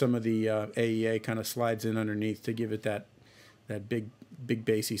 and then some of the AEA kind of slides in underneath to give it that big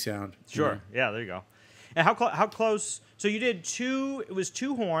bassy sound. Sure. You know? Yeah, there you go. And how close? So you did two. It was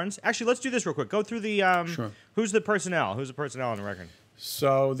two horns. Actually, let's do this real quick. Go through the. Sure. Who's the personnel? Who's the personnel on the record?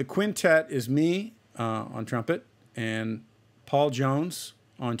 So the quintet is me on trumpet, and Paul Jones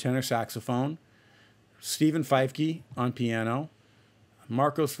on tenor saxophone, Stephen Feifke on piano,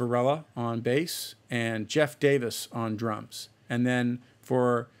 Marcos Varela on bass, and Jeff Davis on drums. And then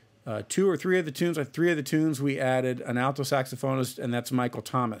for two or three of the tunes, we added an alto saxophonist, and that's Michael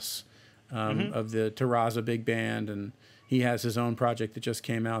Thomas of the Terraza Big Band, and he has his own project that just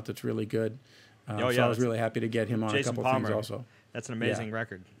came out that's really good. So I was really happy to get him on Jason a couple Palmer. things also. That's an amazing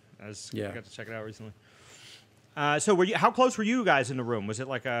record. I got to check it out recently. So how close were you guys in the room? Was it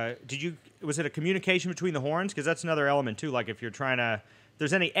like was it a communication between the horns? Because that's another element too. Like if you're trying to, if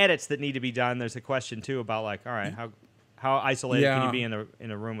there's any edits that need to be done, there's a question too about like, all right, how isolated can you be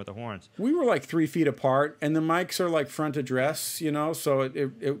in a room with the horns? We were like 3 feet apart, and the mics are like front address, you know, so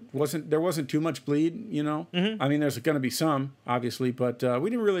it wasn't too much bleed, you know. Mm-hmm. I mean, there's going to be some, obviously, but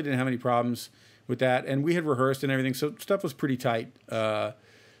we didn't have any problems with that, and we had rehearsed and everything, so stuff was pretty tight.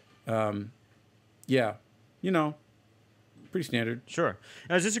 Yeah, you know, pretty standard. Sure.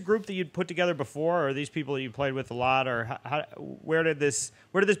 Now, is this a group that you'd put together before, or are these people that you played with a lot, or where did this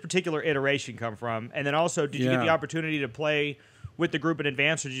particular iteration come from? And then also, did you get the opportunity to play with the group in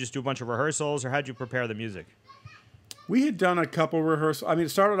advance, or did you just do a bunch of rehearsals, or how'd you prepare the music? We had done a couple rehearsals. I mean, it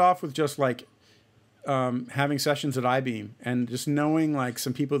started off with just like having sessions at I-Beam and just knowing like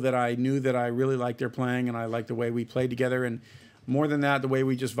some people that I knew that I really liked their playing, and I liked the way we played together, and more than that, the way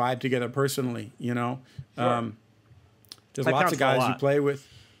we just vibed together personally, you know. Sure. There's lots of guys you play with.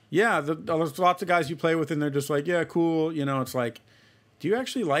 Yeah, there's lots of guys you play with, and they're just like, yeah, cool. You know, it's like, do you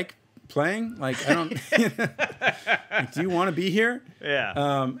actually like playing? Like, I don't. Like, do you want to be here?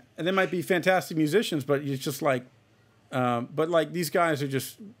 Yeah. And they might be fantastic musicians, but it's just like, but like these guys are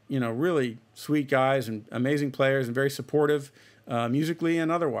just, you know, really sweet guys and amazing players and very supportive, musically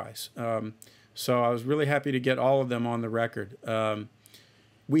and otherwise. So I was really happy to get all of them on the record.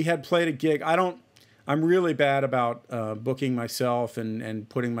 We had played a gig. I'm really bad about booking myself and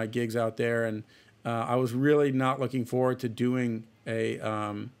putting my gigs out there, and I was really not looking forward to doing a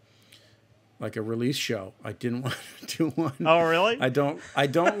release show. I didn't want to do one. Oh, really? I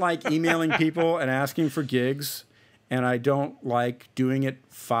don't like emailing people and asking for gigs, and I don't like doing it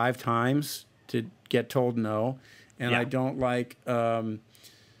 5 times to get told no, and I don't like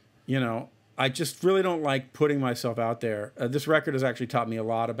you know, I just really don't like putting myself out there. This record has actually taught me a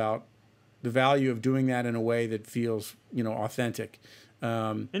lot about the value of doing that in a way that feels, you know, authentic.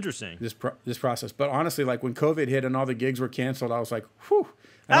 Interesting. This process. But honestly, like when COVID hit and all the gigs were canceled, I was like, whew,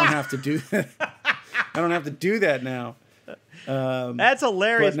 I don't have to do that. I don't have to do that now. That's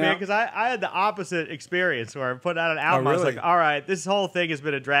hilarious, man, because I had the opposite experience where I put out an album. Oh, really? I was like, all right, this whole thing has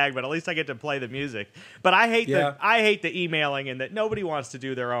been a drag, but at least I get to play the music. But I hate the emailing and that nobody wants to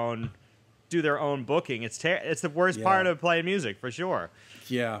do their own do their own booking. It's the worst part of playing music for sure.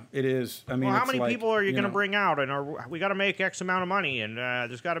 Yeah, it is. I mean, well, how many like, people are you going to bring out, and we got to make X amount of money, and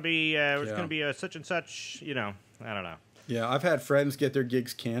there's got to be there's going to be a such and such. I don't know. Yeah, I've had friends get their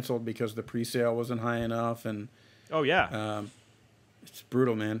gigs canceled because the pre-sale wasn't high enough, and oh yeah, it's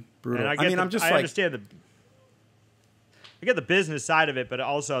brutal, man. Brutal. And I understand I get the business side of it, but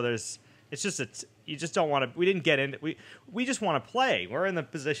also it's just you just don't want to. We didn't get into we just want to play. We're in the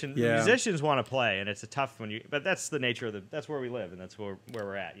position the musicians want to play, and it's a tough but that's the nature of that's where we live, and that's where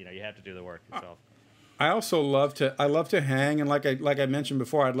we're at. You have to do the work yourself. I also love to hang, and like I mentioned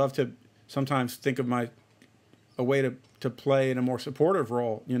before, I'd love to sometimes think of a way to play in a more supportive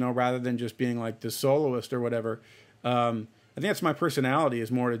role, rather than just being like the soloist or whatever. I think that's my personality,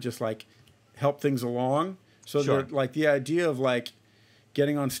 is more to just like help things along. So that, like, the idea of like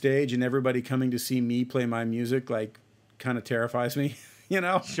getting on stage and everybody coming to see me play my music, like, kind of terrifies me,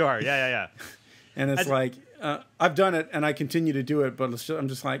 Sure, yeah. And it's I've done it and I continue to do it, but I'm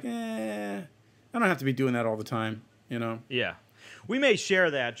just like, I don't have to be doing that all the time, Yeah. We may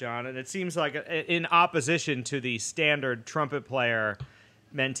share that, John, and it seems like in opposition to the standard trumpet player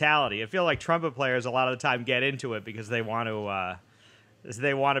mentality. I feel like trumpet players a lot of the time get into it because they want to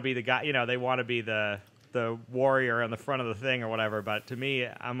be the guy, they want to be the warrior on the front of the thing or whatever. But to me,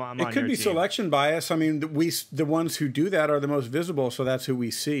 I'm on your team. It could be selection bias. I mean, the ones who do that are the most visible, so that's who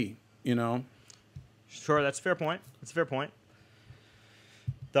we see, Sure, that's a fair point.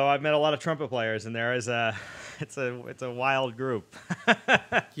 Though I've met a lot of trumpet players, and it's a wild group.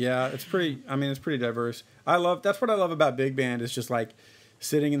 Yeah, it's pretty diverse. That's what I love about big band, is just like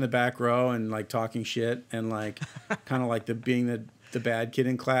sitting in the back row and like talking shit and like kind of like being the bad kid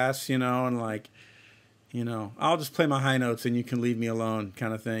in class, and like, I'll just play my high notes and you can leave me alone,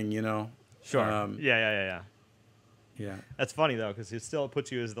 kind of thing, Sure. Yeah. Yeah. That's funny though, because it still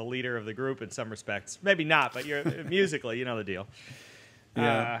puts you as the leader of the group in some respects. Maybe not, but you're musically, you know the deal.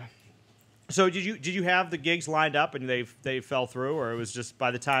 Yeah. So did you have the gigs lined up and they fell through, or it was just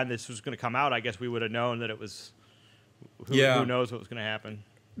by the time this was going to come out, I guess we would have known that it was. Who knows what was going to happen?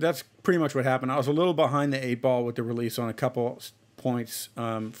 That's pretty much what happened. I was a little behind the 8 ball with the release on a couple points,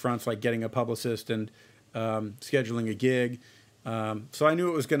 fronts, like getting a publicist and scheduling a gig. So I knew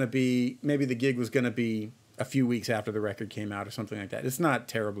it was going to be, maybe the gig was going to be a few weeks after the record came out or something like that. It's not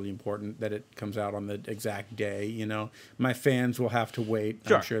terribly important that it comes out on the exact day, My fans will have to wait.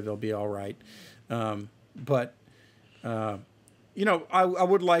 Sure. I'm sure they'll be all right. But I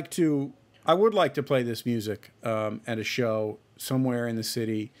would like to play this music at a show somewhere in the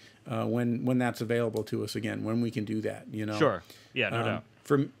city when that's available to us again, when we can do that, Sure. Yeah, no doubt.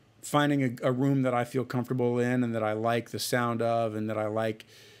 For finding a room that I feel comfortable in and that I like the sound of and that I like,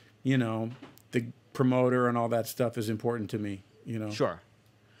 the promoter and all that stuff is important to me, Sure.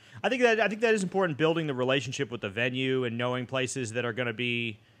 I think that is important, building the relationship with the venue and knowing places that are going to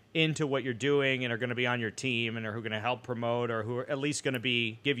be into what you're doing and are going to be on your team and are going to help promote, or who are at least going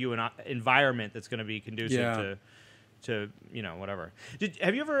to give you an environment that's going to be conducive to whatever.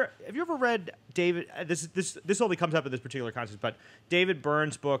 Have you ever read David? This only comes up in this particular context, but David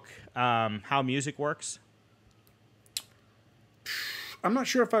Byrne's book, How Music Works. I'm not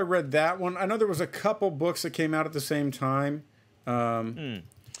sure if I read that one. I know there was a couple books that came out at the same time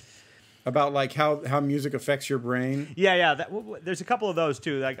about like how music affects your brain. Yeah. There's a couple of those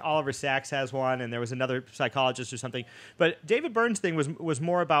too. Like Oliver Sacks has one, and there was another psychologist or something. But David Byrne's thing was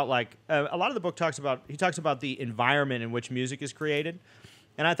more about like a lot of the book talks about the environment in which music is created,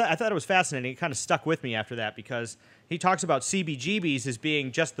 and I thought it was fascinating. It kind of stuck with me after that because he talks about CBGBs as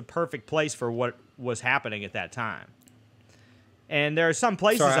being just the perfect place for what was happening at that time. And there are some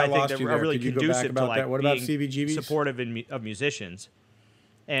places I think that are really conducive to like being CBGBs? Supportive of musicians,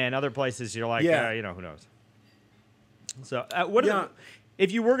 and other places you're like, who knows. So,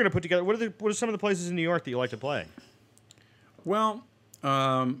 if you were going to put together, what are some of the places in New York that you like to play? Well,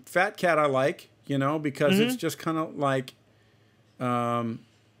 Fat Cat I like, because it's just kind of like the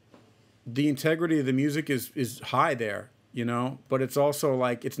integrity of the music is high there, but it's also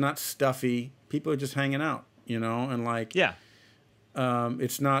like it's not stuffy. People are just hanging out, and like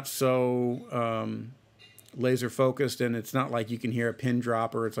it's not so laser focused, and it's not like you can hear a pin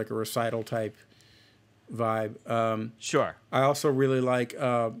drop or it's like a recital type vibe. Sure. I also really like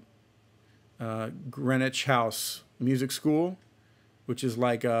Greenwich House Music School, which is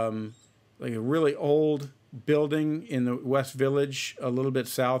like a really old building in the West Village, a little bit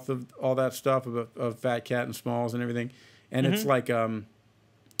south of all that stuff of Fat Cat and Smalls and everything. And it's like an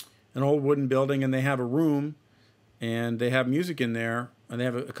old wooden building, and they have a room, and they have music in there and they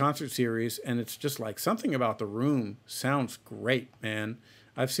have a concert series, and it's just like something about the room sounds great, man.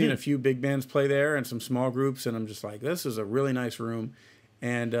 I've seen a few big bands play there and some small groups, and I'm just like, this is a really nice room.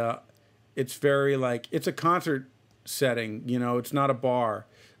 And it's very like, it's a concert setting, you know, it's not a bar.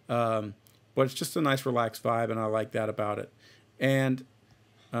 But it's just a nice relaxed vibe, and I like that about it. And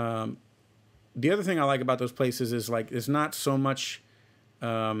the other thing I like about those places is like, there's not so much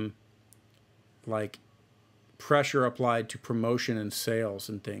like pressure applied to promotion and sales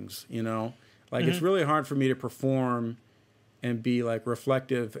and things, you know? Like it's really hard for me to perform and be like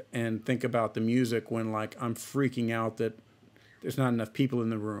reflective and think about the music when like I'm freaking out that there's not enough people in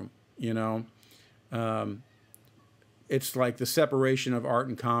the room, you know? It's like the separation of art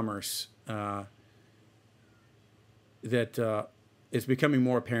and commerce that is becoming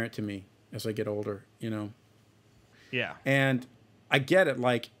more apparent to me as I get older, you know? Yeah. And I get it,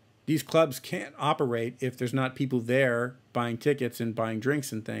 like, these clubs can't operate if there's not people there buying tickets and buying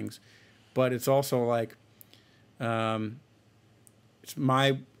drinks and things. But it's also like, it's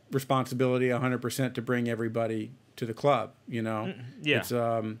my responsibility 100% to bring everybody to the club, you know? Yeah.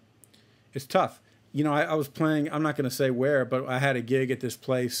 It's tough. You know, I was playing, I'm not going to say where, but I had a gig at this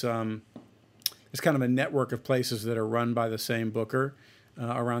place. It's kind of a network of places that are run by the same booker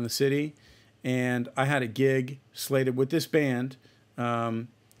around the city. And I had a gig slated with this band at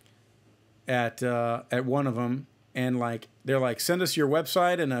one of them, and like they're like, send us your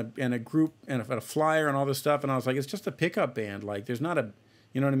website and a group and a flyer and all this stuff. And I was like, it's just a pickup band. Like there's not a,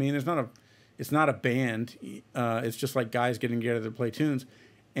 you know what I mean? It's not a band. It's just like guys getting together to play tunes.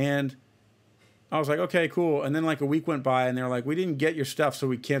 And I was like, okay, cool. And then like a week went by, and they're like, we didn't get your stuff, so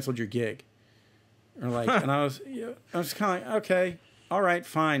we canceled your gig. Or like, and I was kind of like, okay, all right,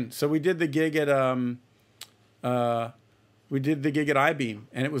 fine. So we did the gig at I-Beam,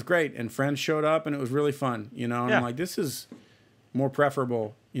 and it was great. And friends showed up, and it was really fun, you know. And I'm like, this is more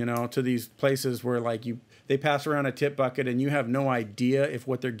preferable, you know, to these places where like they pass around a tip bucket, and you have no idea if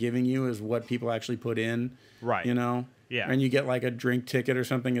what they're giving you is what people actually put in, right? You know, yeah. And you get like a drink ticket or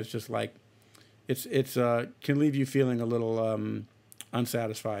something. It's just like, it's can leave you feeling a little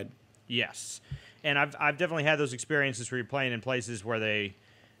unsatisfied. Yes. And I've definitely had those experiences where you're playing in places where they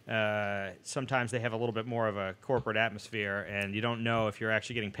sometimes they have a little bit more of a corporate atmosphere, and you don't know if you're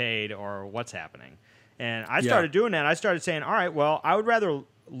actually getting paid or what's happening. And I started doing that. I started saying, all right, well, I would rather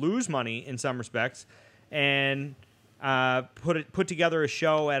lose money in some respects and put together a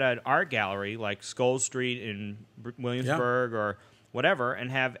show at an art gallery like Skull Street in Williamsburg or whatever, and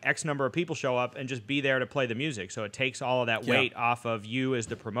have X number of people show up and just be there to play the music. So it takes all of that weight off of you as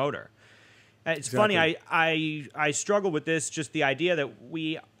the promoter. It's funny, I struggle with this, just the idea that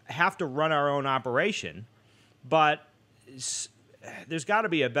we have to run our own operation, but there's got to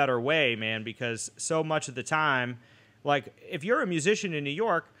be a better way, man, because so much of the time, like, if you're a musician in New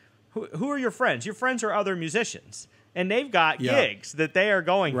York, who are your friends? Your friends are other musicians, and they've got gigs that they are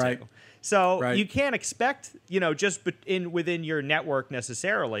going to. So you can't expect, you know, just within your network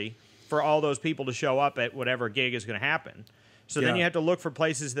necessarily for all those people to show up at whatever gig is going to happen. So then you have to look for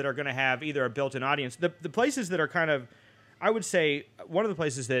places that are going to have either a built-in audience. The places that are kind of, I would say, one of the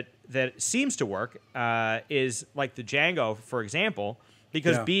places that seems to work is like the Django, for example,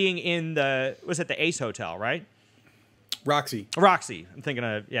 because being in was it the Ace Hotel, right? Roxy. I'm thinking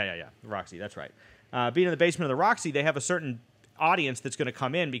of, Roxy, that's right. Being in the basement of the Roxy, they have a certain audience that's going to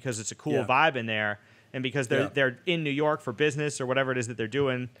come in because it's a cool vibe in there, and because they're in New York for business or whatever it is that they're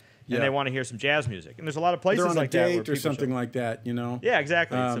doing. And they want to hear some jazz music. And there's a lot of places like that. They're on a date or something like that, you know? Yeah,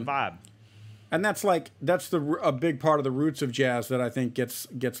 exactly. It's a vibe. And that's a big part of the roots of jazz that I think gets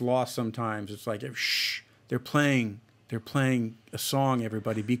lost sometimes. It's like, shh, they're playing a song,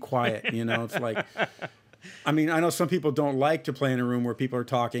 everybody, be quiet, you know? It's like, I mean, I know some people don't like to play in a room where people are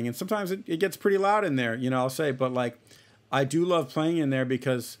talking, and sometimes it gets pretty loud in there, you know, I'll say. But, like, I do love playing in there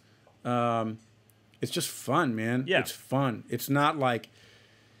because it's just fun, man. Yeah. It's fun. It's not like,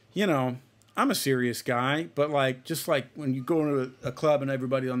 you know, I'm a serious guy, but like, just like when you go into a club and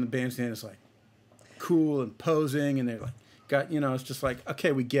everybody on the bandstand is like cool and posing, and they're like, you know, it's just like,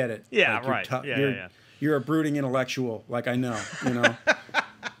 okay, we get it. Yeah, like, right. You're a brooding intellectual, like I know, you know.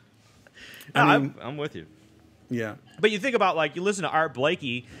 I'm with you. Yeah. But you think about, like, you listen to Art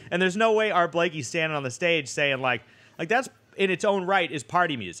Blakey, and there's no way Art Blakey's standing on the stage saying like that's in its own right is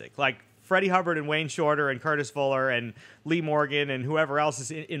party music. Like, Freddie Hubbard and Wayne Shorter and Curtis Fuller and Lee Morgan and whoever else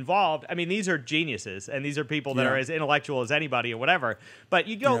is involved. I mean, these are geniuses, and these are people that are as intellectual as anybody or whatever. But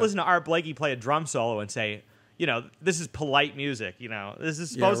you go listen to Art Blakey play a drum solo and say, you know, this is polite music. You know, this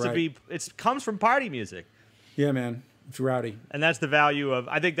is supposed to be. It comes from party music. Yeah, man. It's rowdy. And that's the value of,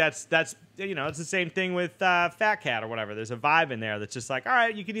 I think that's you know, it's the same thing with Fat Cat or whatever. There's a vibe in there that's just like, all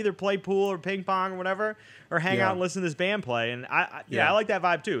right, you can either play pool or ping pong or whatever, or hang out and listen to this band play. And I like that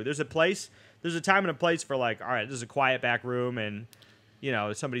vibe too. There's a time and a place for like, all right, this is a quiet back room, and you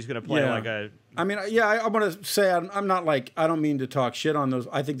know, somebody's going to play like a... I mean, I want to say I'm not like, I don't mean to talk shit on those.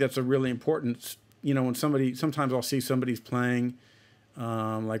 I think that's a really important, you know, when sometimes I'll see somebody's playing,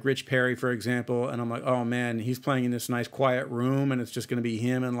 like Rich Perry, for example, and I'm like, oh man, he's playing in this nice quiet room, and it's just going to be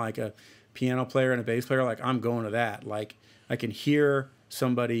him and like a piano player and a bass player. Like, I'm going to that. Like, I can hear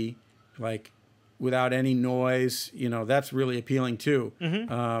somebody like without any noise, you know, that's really appealing too.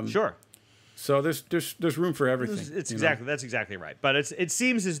 Sure. So there's room for everything. That's exactly right. But it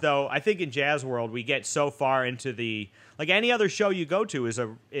seems as though, I think in jazz world we get so far into the, like, any other show you go to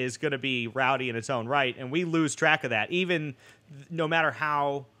is going to be rowdy in its own right, and we lose track of that. Even no matter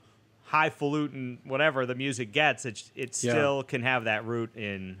how highfalutin whatever the music gets, it still can have that root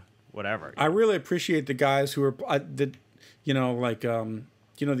in whatever. I really appreciate the guys who are you know, like you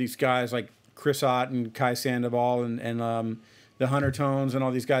know, these guys like Chris Ott and Kai Sandoval and the Hunter Tones and all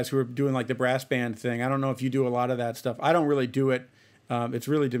these guys who are doing like the brass band thing. I don't know if you do a lot of that stuff. I don't really do it. It's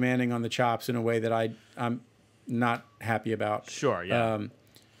really demanding on the chops in a way that I'm not happy about. Sure, yeah.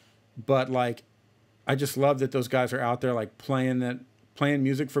 But like, I just love that those guys are out there like playing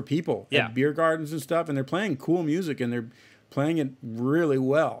music for people at beer gardens and stuff, and they're playing cool music and they're playing it really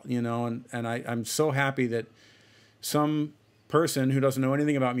well, you know. And I'm so happy that some person who doesn't know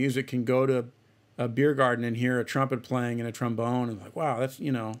anything about music can go to a beer garden and hear a trumpet playing and a trombone, and like, wow, that's,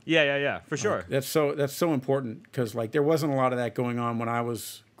 you know, for sure. That's so important, because like there wasn't a lot of that going on when I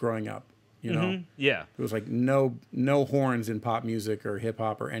was growing up, you know. Yeah, it was like no horns in pop music or hip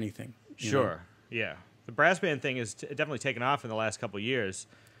hop or anything. Sure, know? Yeah. The brass band thing is definitely taken off in the last couple of years.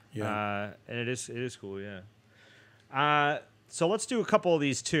 And it is cool. Yeah. So let's do a couple of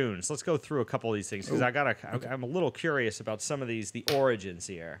these tunes. Let's go through a couple of these things, because I'm a little curious about some of the origins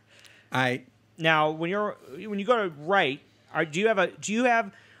here. Now, when you go to write, are you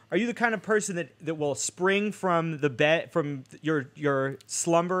the kind of person that will spring from the bed, from your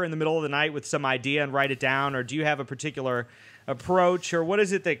slumber in the middle of the night with some idea and write it down, or do you have a particular approach, or what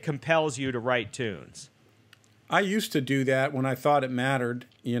is it that compels you to write tunes? I used to do that when I thought it mattered,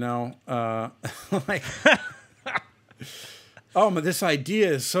 you know, like, oh, but this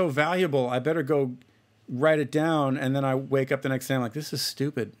idea is so valuable, I better go write it down. And then I wake up the next day, I'm like, this is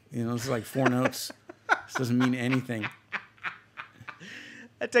stupid. You know, this is like 4 notes. This doesn't mean anything.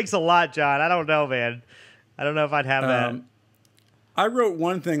 That takes a lot, John. I don't know, man. I don't know if I'd have that. I wrote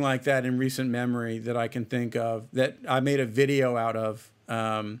one thing like that in recent memory that I can think of, that I made a video out of,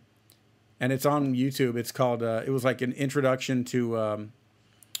 and it's on YouTube. It's called, it was like an introduction to a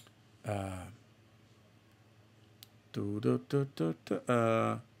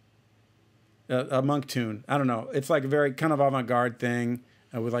monk tune. I don't know. It's like a very kind of avant-garde thing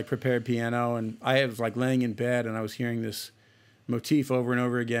with like prepared piano, and I was like laying in bed and I was hearing this motif over and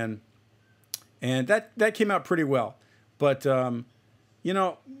over again, and that came out pretty well. But you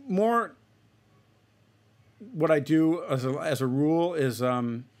know, more what I do as a rule is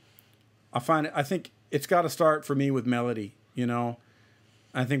I think it's got to start for me with melody. You know,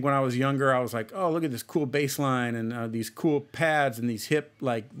 I think when I was younger, I was like, oh, look at this cool bass line and these cool pads and these hip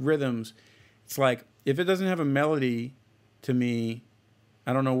like rhythms. It's like, if it doesn't have a melody to me,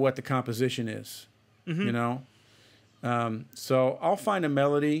 I don't know what the composition is, you know? So I'll find a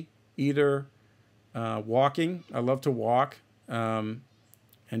melody either walking. I love to walk and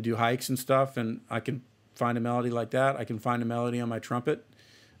do hikes and stuff, and I can find a melody like that. I can find a melody on my trumpet.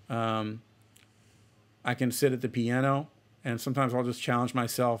 I can sit at the piano, and sometimes I'll just challenge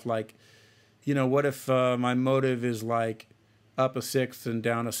myself, like, you know, what if my motive is like up a sixth and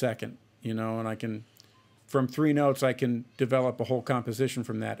down a second? You know, and I can, from 3 notes, I can develop a whole composition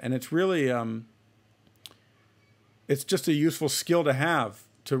from that. And it's really, it's just a useful skill to have,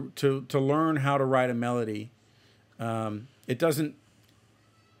 to learn how to write a melody.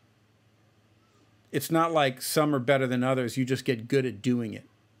 It's not like some are better than others. You just get good at doing it.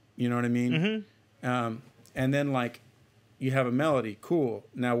 You know what I mean? And then like, you have a melody, cool.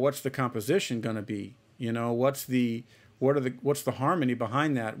 Now what's the composition going to be? You know, what's the harmony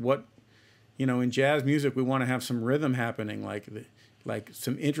behind that? You know, in jazz music, we want to have some rhythm happening, like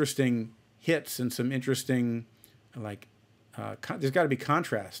some interesting hits and some interesting, like, there's got to be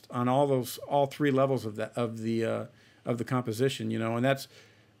contrast on all 3 levels of the composition, you know, and that's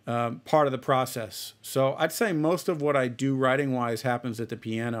part of the process. So I'd say most of what I do writing wise happens at the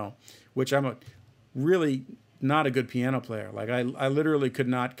piano, which I'm really not a good piano player. Like I literally could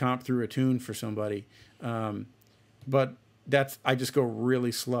not comp through a tune for somebody. but I just go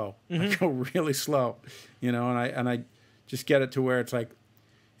really slow. I go really slow, you know, and I just get it to where it's like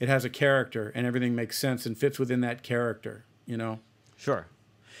it has a character and everything makes sense and fits within that character, you know. Sure.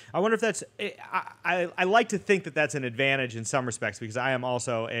 I wonder if that's. I like to think that that's an advantage in some respects because I am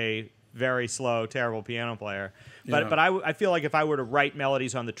also a very slow, terrible piano player. But I feel like if I were to write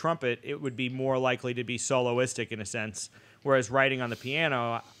melodies on the trumpet, it would be more likely to be soloistic in a sense. Whereas writing on the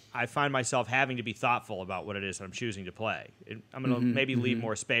piano, I find myself having to be thoughtful about what it is that I'm choosing to play. I'm going to maybe leave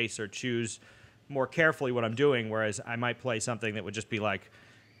more space or choose more carefully what I'm doing, whereas I might play something that would just be like,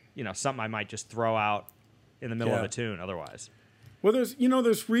 you know, something I might just throw out in the middle of a tune otherwise. Well,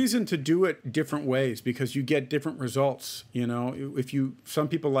 there's reason to do it different ways because you get different results. You know, some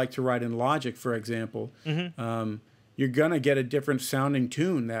people like to write in Logic, for example, you're gonna get a different sounding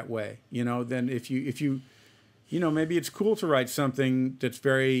tune that way. You know, than if you maybe it's cool to write something that's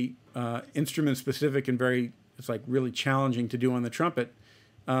very instrument specific and it's like really challenging to do on the trumpet.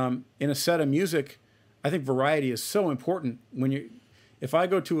 In a set of music, I think variety is so important. If I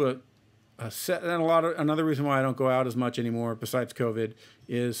go to a set, and another reason why I don't go out as much anymore, besides COVID,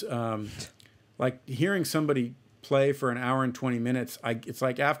 is like hearing somebody play for an hour and 20 minutes. It's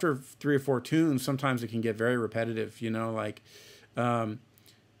like after 3 or 4 tunes, sometimes it can get very repetitive. You know, like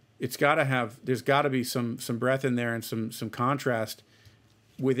there's got to be some breath in there and some contrast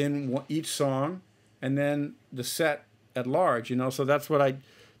within each song, and then the set at large. You know, so that's what I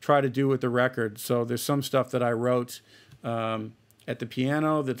try to do with the record. So there's some stuff that I wrote at the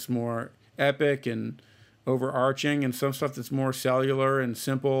piano that's more epic and overarching, and some stuff that's more cellular and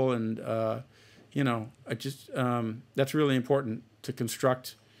simple, and I just that's really important to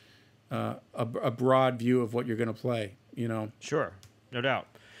construct a broad view of what you're going to play, you know. Sure, no doubt.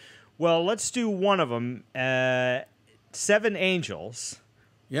 Well, let's do one of them. 7 Angels.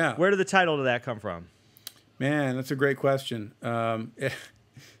 Yeah. Where did the title of that come from? Man, that's a great question.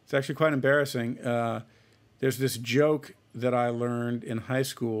 It's actually quite embarrassing. There's this joke that I learned in high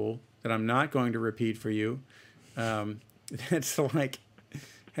school that I'm not going to repeat for you. It's like,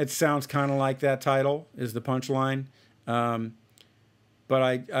 it sounds kind of like that title is the punchline. But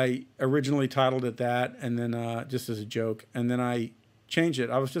I originally titled it that, and then just as a joke, and then I changed it.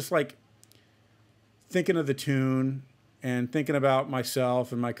 I was just like thinking of the tune and thinking about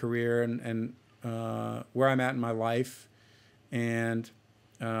myself and my career and where I'm at in my life. And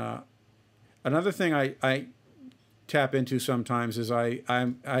another thing I tap into sometimes is I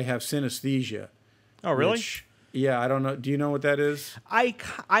have synesthesia. Oh, really? Yeah, I don't know. Do you know what that is?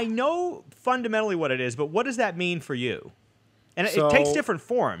 I know fundamentally what it is, but what does that mean for you? And it takes different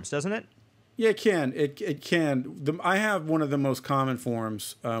forms, doesn't it? Yeah, it can. It can. I have one of the most common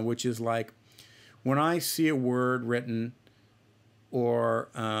forms, which is like when I see a word written, or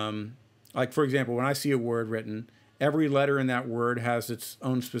like for example, when I see a word written, every letter in that word has its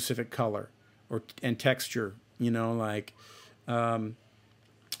own specific color and texture. You know, like, and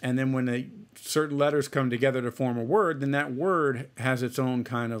then when certain letters come together to form a word, then that word has its own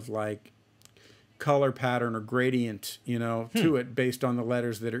kind of like color pattern or gradient, you know, to it based on the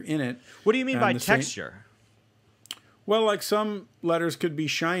letters that are in it. What do you mean by texture? Well, like some letters could be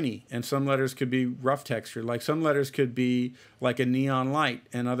shiny and some letters could be rough texture. Like some letters could be like a neon light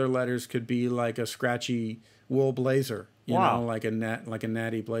and other letters could be like a scratchy wool blazer, you know, like a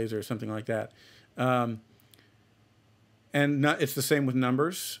natty blazer or something like that. And it's the same with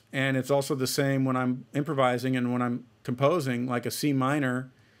numbers, and it's also the same when I'm improvising and when I'm composing. Like a C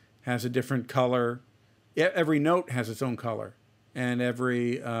minor has a different color. Every note has its own color, and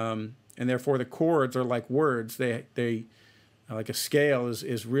and therefore the chords are like words. They like a scale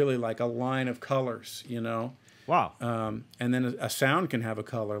is really like a line of colors, you know. Wow. And then a sound can have a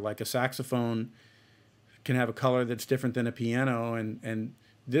color. Like a saxophone can have a color that's different than a piano, and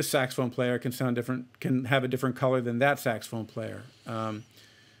this saxophone player can sound different, can have a different color than that saxophone player.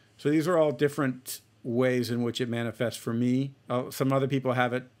 So these are all different ways in which it manifests for me. Some other people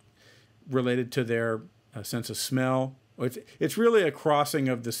have it related to their sense of smell. It's really a crossing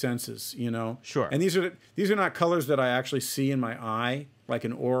of the senses, you know. Sure. And these are not colors that I actually see in my eye, like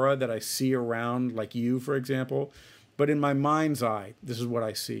an aura that I see around, like you, for example. But in my mind's eye, this is what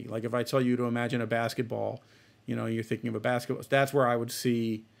I see. Like if I tell you to imagine a basketball, you know, you're thinking of a basketball. That's where I would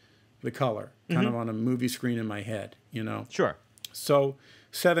see the color, kind of on a movie screen in my head, you know. Sure. So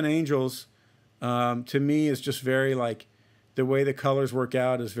 7 Angels, to me, is just very like the way the colors work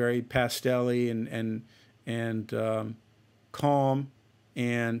out is very pastel-y and calm,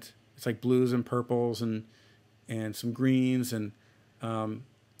 and it's like blues and purples and some greens, and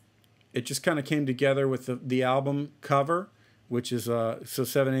it just kind of came together with the album cover, which is so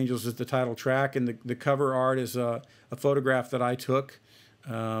Seven Angels is the title track, and the cover art is a photograph that I took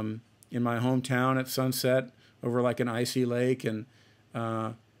in my hometown at sunset over like an icy lake, and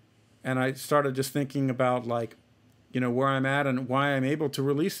I started just thinking about like, you know, where I'm at and why I'm able to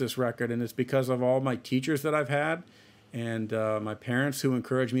release this record, and it's because of all my teachers that I've had, and my parents who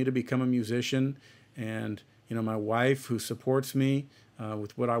encouraged me to become a musician, and you know, my wife who supports me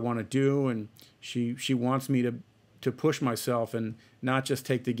with what I want to do, and she wants me to push myself and not just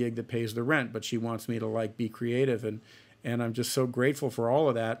take the gig that pays the rent, but she wants me to like be creative, and I'm just so grateful for all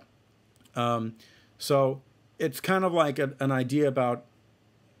of that. So it's kind of like an idea about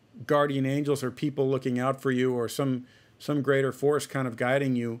guardian angels or people looking out for you, or some greater force kind of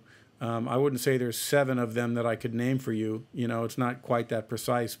guiding you. I wouldn't say there's 7 of them that I could name for you. You know, it's not quite that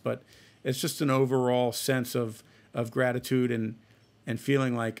precise, but it's just an overall sense of gratitude and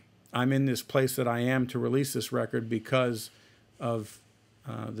feeling like I'm in this place that I am to release this record because of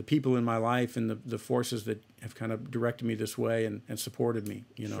the people in my life and the forces that have kind of directed me this way and supported me,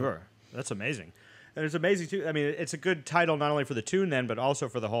 you know. Sure. That's amazing. And it's amazing, too. I mean, it's a good title not only for the tune then, but also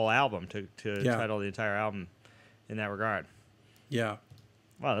for the whole album, to title the entire album in that regard. Yeah.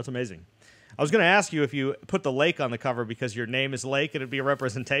 Wow, that's amazing. I was going to ask you if you put the lake on the cover because your name is Lake and it'd be a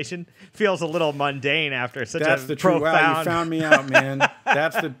representation. Feels a little mundane after such that's a the profound... Wow, you found me out, man.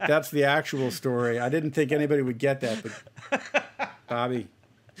 That's the actual story. I didn't think anybody would get that, but Bobby,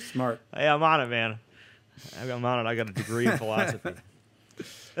 smart. Hey, I'm on it, man. I'm on it. I got a degree in philosophy.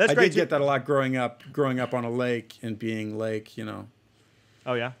 That's I great did get that a lot growing up on a lake and being Lake, you know.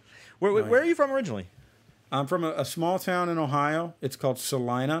 Oh, yeah? Where are you from originally? I'm from a small town in Ohio. It's called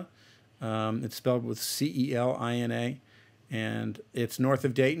Celina. It's spelled with Celina, and it's north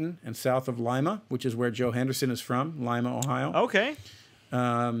of Dayton and south of Lima, which is where Joe Henderson is from, Lima, Ohio. Okay.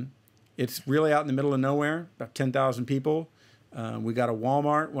 It's really out in the middle of nowhere, about 10,000 people. We got a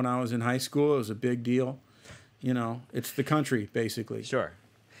Walmart when I was in high school. It was a big deal. You know, it's the country, basically. Sure.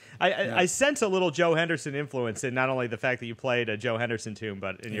 I sense a little Joe Henderson influence in not only the fact that you played a Joe Henderson tune,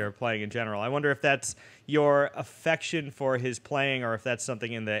 but in your playing in general. I wonder if that's your affection for his playing or if that's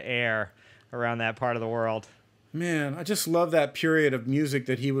something in the air around that part of the world. Man, I just love that period of music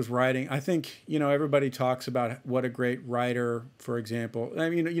that he was writing. I think, you know, everybody talks about what a great writer, for example.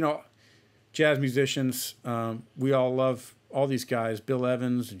 I mean, you know, jazz musicians, we all love all these guys, Bill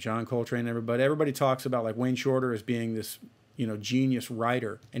Evans and John Coltrane, everybody. Everybody talks about like Wayne Shorter as being this, you know, genius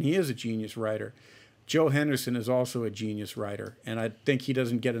writer, and he is a genius writer. Joe Henderson is also a genius writer, and I think he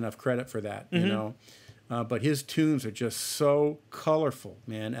doesn't get enough credit for that, you know. But his tunes are just so colorful,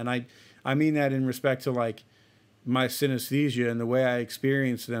 man, and I mean that in respect to like my synesthesia and the way I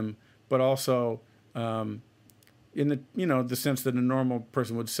experience them, but also in the, you know, the sense that a normal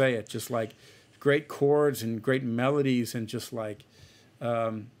person would say it, just like great chords and great melodies and just like.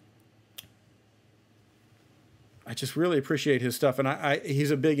 I just really appreciate his stuff, and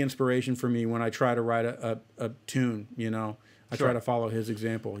he's a big inspiration for me when I try to write a tune. You know, I try to follow his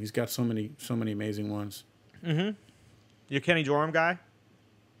example. He's got so many amazing ones. Mm-hmm. You a Kenny Dorham guy?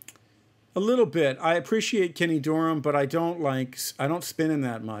 A little bit. I appreciate Kenny Dorham, but I don't spin him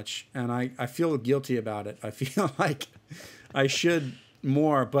that much, and I feel guilty about it. I feel like I should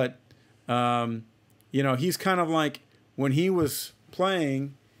more, but you know, he's kind of like when he was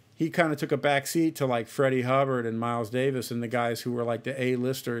playing. He kind of took a backseat to like Freddie Hubbard and Miles Davis and the guys who were like the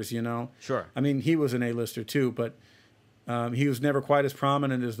A-listers, you know? Sure. I mean, he was an A-lister too, but he was never quite as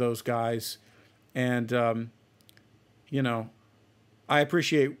prominent as those guys. And, you know, I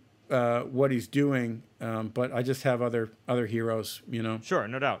appreciate what he's doing, but I just have other heroes, you know? Sure,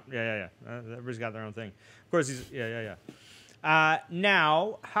 no doubt. Yeah. Everybody's got their own thing. Of course,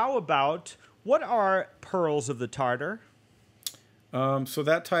 now, how about, what are Pearls of the Tartar? So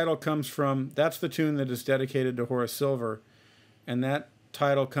that title comes from, that's the tune that is dedicated to Horace Silver. And that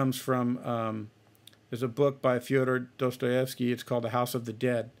title comes from, there's a book by Fyodor Dostoevsky. It's called The House of the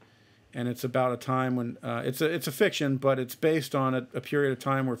Dead. And it's about a time when, it's a fiction, but it's based on a period of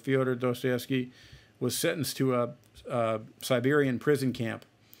time where Fyodor Dostoevsky was sentenced to a Siberian prison camp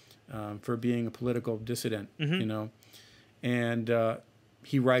for being a political dissident, you know. And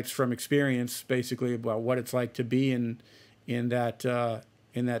he writes from experience, basically, about what it's like to be in that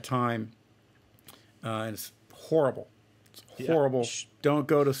time, and it's horrible. It's horrible. Don't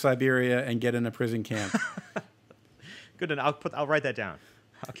go to Siberia and get in a prison camp. Good enough. I'll write that down.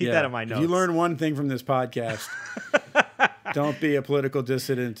 I'll keep that in my notes. If you learn one thing from this podcast, don't be a political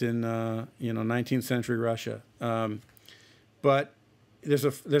dissident in 19th century Russia. But there's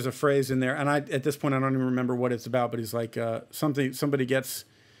a phrase in there, and at this point I don't even remember what it's about. But he's like somebody gets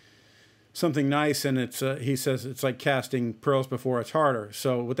something nice, and it's he says it's like casting pearls before a Tartar.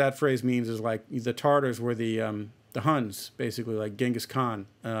 So what that phrase means is like the Tartars were the Huns, basically, like Genghis Khan.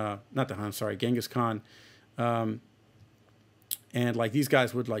 Not the Huns, sorry, Genghis Khan. And like these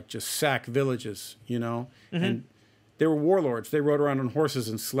guys would like just sack villages, you know, and they were warlords. They rode around on horses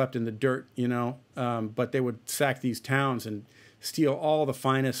and slept in the dirt, you know, but they would sack these towns and steal all the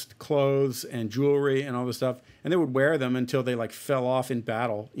finest clothes and jewelry and all this stuff, and they would wear them until they like fell off in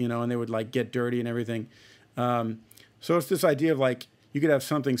battle, you know, and they would like get dirty and everything. So it's this idea of like you could have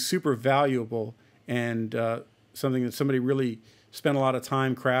something super valuable and something that somebody really spent a lot of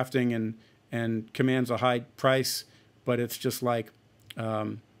time crafting and commands a high price, but it's just like,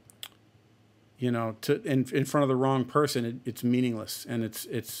 you know, in front of the wrong person, it's meaningless, and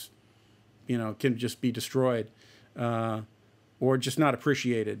it's you know, can just be destroyed, or just not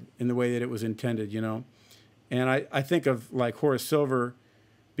appreciated in the way that it was intended, you know. And I think of like Horace Silver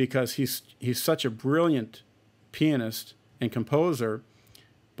because he's such a brilliant pianist and composer,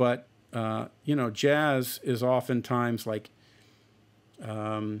 but you know, jazz is oftentimes like,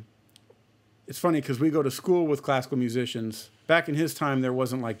 it's funny because we go to school with classical musicians. Back in his time, there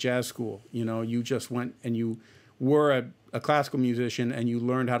wasn't like jazz school. You know, you just went and you were a classical musician and you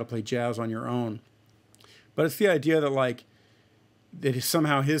learned how to play jazz on your own. But it's the idea that like that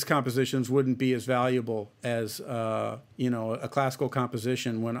somehow his compositions wouldn't be as valuable as you know, a classical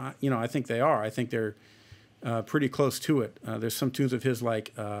composition. When I think they are. I think they're pretty close to it. There's some tunes of his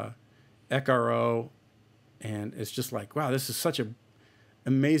like Ecaro, and it's just like, wow, this is such a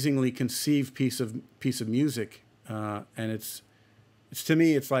amazingly conceived piece of music, and it's to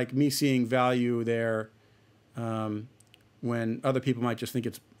me, it's like me seeing value there, when other people might just think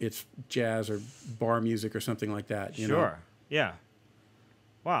it's jazz or bar music or something like that. You know? Yeah.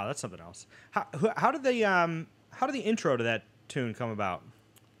 Wow, that's something else. How did the intro to that tune come about?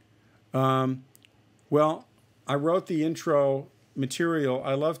 Well, I wrote the intro material.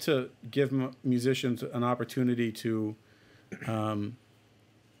 I love to give musicians an opportunity to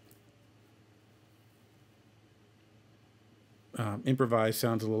improvise.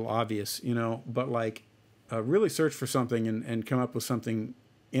 Sounds a little obvious, you know, but like really search for something and come up with something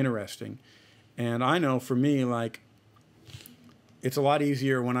interesting. And I know for me, like, it's a lot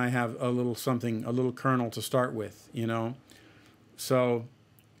easier when I have a little kernel to start with, you know. So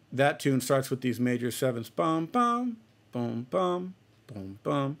that tune starts with these major sevenths, bum, bum, boom, bum, boom,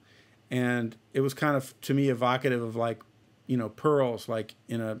 bum. And it was kind of, to me, evocative of like, you know, pearls, like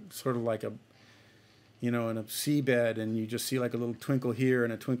in a sort of like a, you know, in a seabed, and you just see like a little twinkle here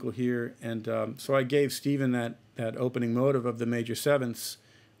and a twinkle here. And so I gave Stephen that opening motive of the major sevenths,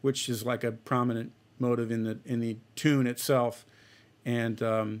 which is like a prominent motive in the tune itself.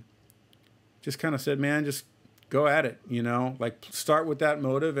 And just kind of said, man, just go at it, you know, like start with that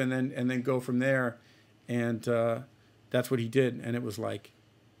motive and then go from there. And that's what he did. And it was like,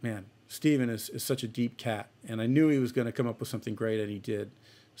 man, Stephen is such a deep cat. And I knew he was going to come up with something great, and he did.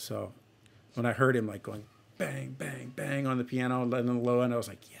 So when I heard him like going bang, bang, bang on the piano and on the low end, I was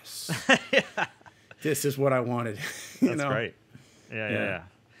like, yes, yeah. This is what I wanted. That's great. Yeah.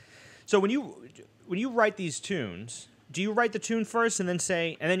 So when you write these tunes, do you write the tune first and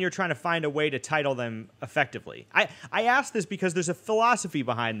then you're trying to find a way to title them effectively? I ask this because there's a philosophy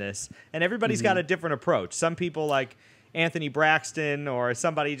behind this, and everybody's got a different approach. Some people like Anthony Braxton, or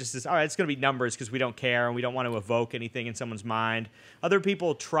somebody just says, all right, it's going to be numbers because we don't care and we don't want to evoke anything in someone's mind. Other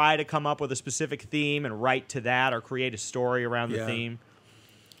people try to come up with a specific theme and write to that or create a story around the theme.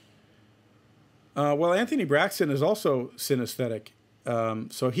 Well, Anthony Braxton is also synesthetic.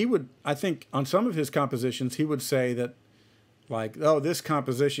 So he would, I think, on some of his compositions, he would say that, like, oh, this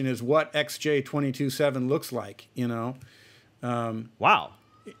composition is what XJ227 looks like, you know. Wow.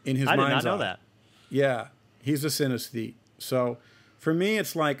 In his mind's eye. I did not know that. Yeah, he's a synesthete. So for me,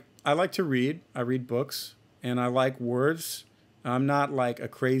 it's like, I like to read. I read books, and I like words. I'm not like a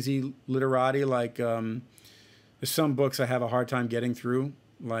crazy literati. Like, there's some books I have a hard time getting through,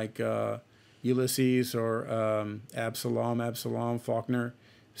 like Ulysses or Absalom, Faulkner.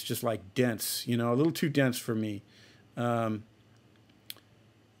 It's just like dense, you know, a little too dense for me.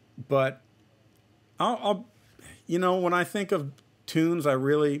 But I'll, you know, when I think of tunes, I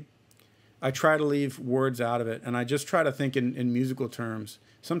try to leave words out of it, and I just try to think in musical terms.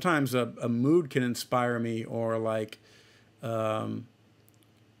 Sometimes a mood can inspire me, or like, you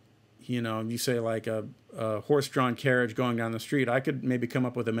know, you say like a horse-drawn carriage going down the street. I could maybe come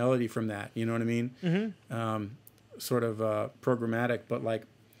up with a melody from that. You know what I mean? Mm-hmm. Sort of programmatic, but like,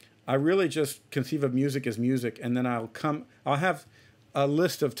 I really just conceive of music as music, and then I'll have a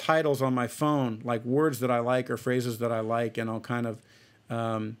list of titles on my phone, like words that I like or phrases that I like, and I'll kind of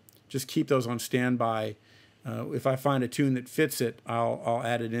just keep those on standby. If I find a tune that fits it, I'll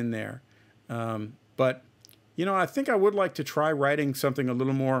add it in there. But you know, I think I would like to try writing something a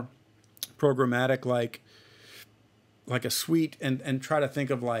little more programmatic, like a suite, and try to think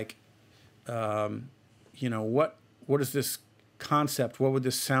of like, you know, what is this concept? What would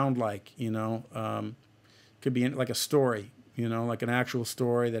this sound like? You know, could be like a story, you know, like an actual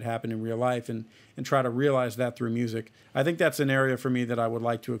story that happened in real life, and try to realize that through music. I think that's an area for me that I would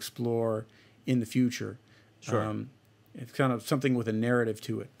like to explore in the future. Sure. It's kind of something with a narrative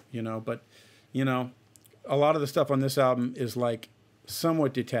to it, you know, but, you know, a lot of the stuff on this album is like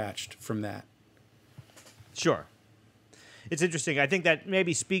somewhat detached from that. Sure. It's interesting. I think that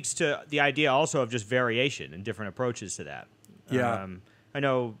maybe speaks to the idea also of just variation and different approaches to that. Yeah. I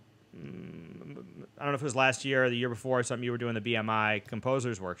know, I don't know if it was last year or the year before or something, you were doing the BMI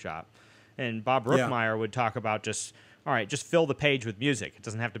Composers Workshop. And Bob Brookmeyer would talk about just, all right, just fill the page with music. It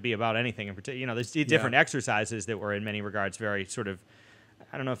doesn't have to be about anything in particular. You know, there's different exercises that were in many regards very sort of,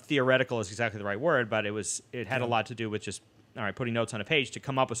 I don't know if theoretical is exactly the right word, but it had a lot to do with just, all right, putting notes on a page to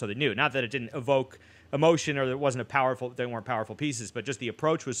come up with something new. Not that it didn't evoke emotion or they weren't powerful pieces, but just the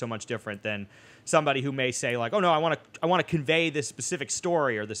approach was so much different than somebody who may say like, oh no, I want to convey this specific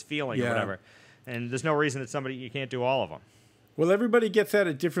story or this feeling or whatever. And there's no reason that you can't do all of them. Well, everybody gets at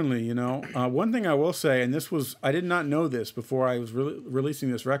it differently, you know. One thing I will say, and I did not know this before I was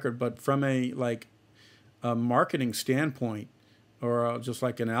releasing this record, but from a marketing standpoint, or just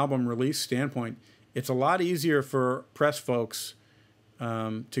like an album release standpoint, it's a lot easier for press folks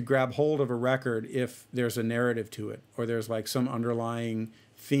to grab hold of a record if there's a narrative to it, or there's like some underlying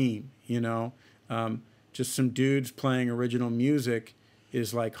theme, you know. Just some dudes playing original music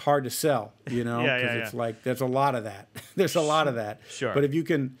is like hard to sell, you know, because it's like there's a lot of that. There's a lot of that. Sure. But if you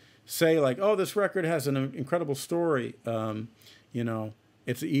can say like, oh, this record has an incredible story, you know,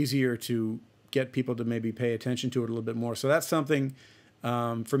 it's easier to get people to maybe pay attention to it a little bit more. So that's something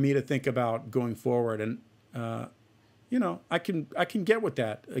for me to think about going forward. And you know, I can get with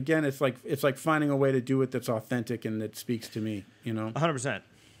that. Again, it's like finding a way to do it that's authentic and that speaks to me. You know, 100%.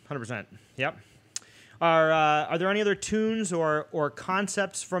 Yep. Are there any other tunes or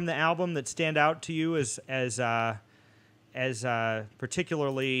concepts from the album that stand out to you as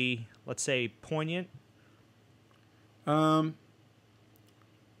particularly, let's say, poignant? Huh.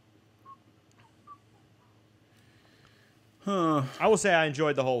 I will say I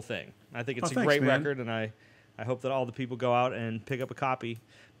enjoyed the whole thing. I think it's a great record, and I hope that all the people go out and pick up a copy,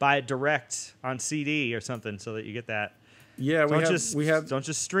 buy it direct on CD or something, so that you get that. Yeah, don't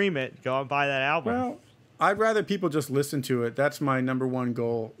just stream it. Go out and buy that album. Well, I'd rather people just listen to it. That's my number one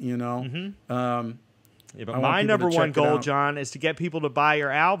goal, you know. Yeah, but my number one goal, John, is to get people to buy your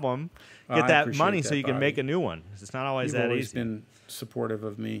album, get that money so you can make a new one. It's not always that easy. You've always been supportive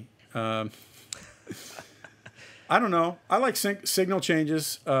of me. I don't know. I like Signal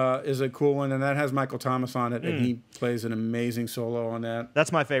Changes is a cool one, and that has Michael Thomas on it, and he plays an amazing solo on that.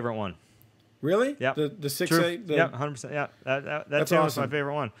 That's my favorite one. Really? Yeah. The 6/8? Yeah, 100%. Yeah, that tune is my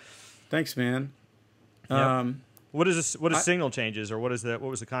favorite one. Thanks, man. Yep. What is Signal Changes, or what was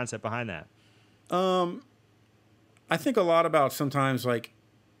the concept behind that? I think a lot about sometimes like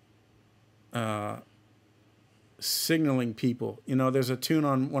signaling people. You know, there's a tune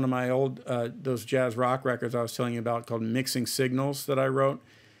on one of my old those jazz rock records I was telling you about called Mixing Signals that I wrote.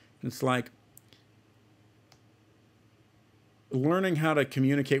 And it's like learning how to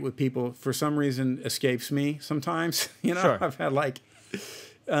communicate with people for some reason escapes me sometimes. You know, I've had like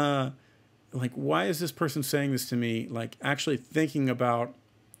why is this person saying this to me? Like actually thinking about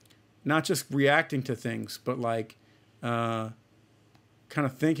not just reacting to things, but like kind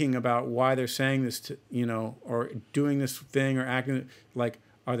of thinking about why they're saying this to, you know, or doing this thing or acting like,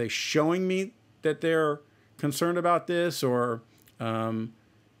 are they showing me that they're concerned about this? Or,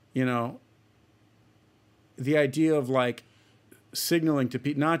 you know, the idea of like signaling to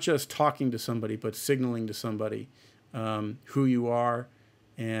people, not just talking to somebody, but signaling to somebody who you are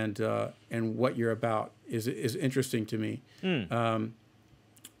and what you're about is interesting to me. And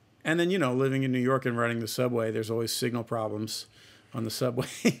then, you know, living in New York and riding the subway, there's always signal problems on the subway.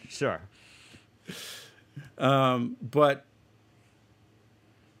 Sure. But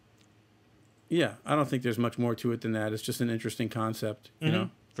yeah, I don't think there's much more to it than that. It's just an interesting concept, you know?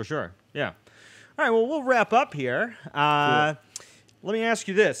 For sure. Yeah. All right. Well, we'll wrap up here. Cool. Let me ask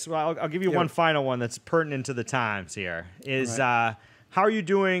you this. Well, I'll give you one final one that's pertinent to the times here. How are you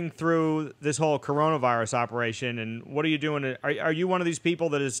doing through this whole coronavirus operation, and what are you doing? Are you one of these people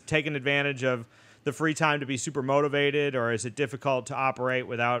that is taking advantage of the free time to be super motivated, or is it difficult to operate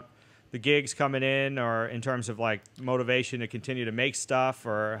without the gigs coming in, or in terms of like motivation to continue to make stuff,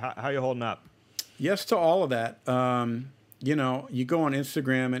 or how you holding up? Yes to all of that. You know, you go on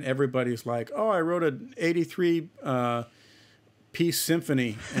Instagram and everybody's like, "Oh, I wrote an 83 piece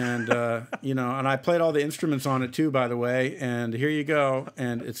symphony," and you know, and I played all the instruments on it too, by the way. And here you go,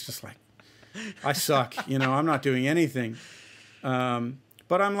 and it's just like, I suck. You know, I'm not doing anything.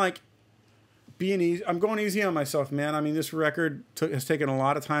 But I'm like, being easy. I'm going easy on myself, man. I mean, this record has taken a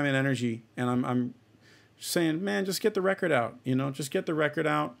lot of time and energy, and I'm saying, man, just get the record out. You know, just get the record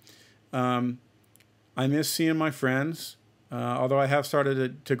out. I miss seeing my friends, although I have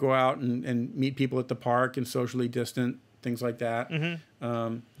started to go out and meet people at the park and socially distant, things like that.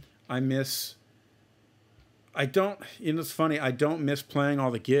 Mm-hmm. I don't, you know, it's funny, I don't miss playing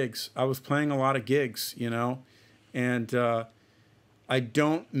all the gigs. I was playing a lot of gigs, you know, and I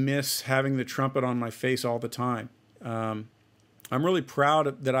don't miss having the trumpet on my face all the time. I'm really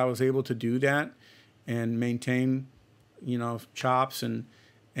proud that I was able to do that and maintain, you know, chops and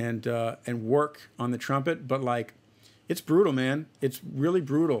work on the trumpet. But like, it's brutal, man. It's really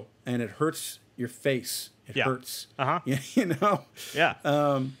brutal, and it hurts your face. It hurts. You know.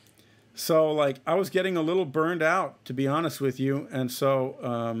 Yeah. So like, I was getting a little burned out, to be honest with you, and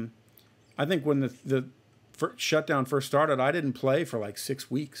so I think when the shutdown first started, I didn't play for like 6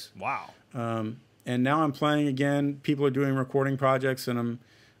 weeks. Wow. And now I'm playing again. People are doing recording projects, and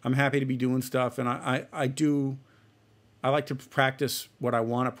I'm happy to be doing stuff. And I like to practice what I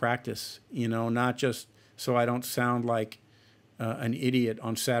want to practice, you know, not just so I don't sound like an idiot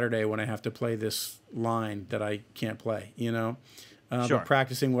on Saturday when I have to play this line that I can't play, you know. Sure. But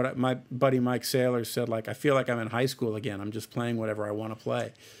practicing what my buddy Mike Saylor said, like, I feel like I'm in high school again. I'm just playing whatever I want to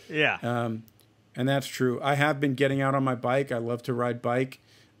play. Yeah. And that's true. I have been getting out on my bike. I love to ride bike,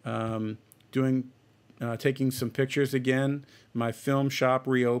 taking some pictures again. My film shop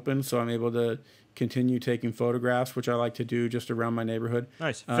reopened, so I'm able to continue taking photographs, which I like to do just around my neighborhood.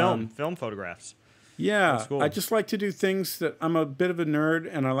 Nice. Film photographs. Yeah. That's cool. I just like to do things that I'm a bit of a nerd,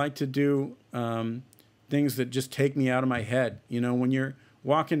 and I like to do things that just take me out of my head. You know, when you're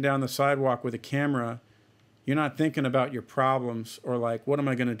walking down the sidewalk with a camera, you're not thinking about your problems or like, what am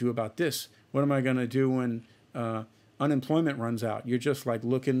I going to do about this? What am I going to do when unemployment runs out? You're just like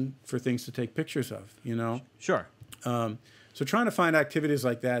looking for things to take pictures of, you know? Sure. So trying to find activities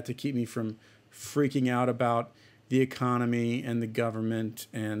like that to keep me from freaking out about the economy and the government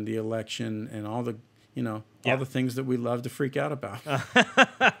and the election and all the, you know, all the things that we love to freak out about.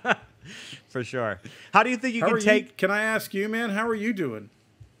 For sure. How do you think you can take... Can I ask you, man, how are you doing?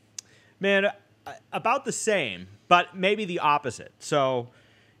 Man, about the same, but maybe the opposite. So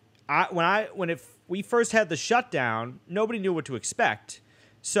when we first had the shutdown, nobody knew what to expect.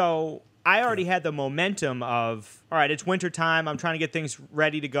 So I already had the momentum of, all right, it's winter time. I'm trying to get things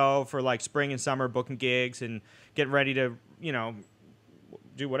ready to go for like spring and summer, booking gigs and getting ready to, you know,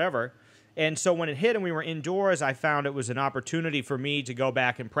 do whatever. And so when it hit and we were indoors, I found it was an opportunity for me to go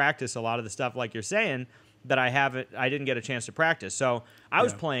back and practice a lot of the stuff, like you're saying, that I didn't get a chance to practice. So I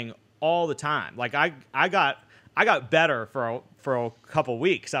was playing all the time. Like I got better for a couple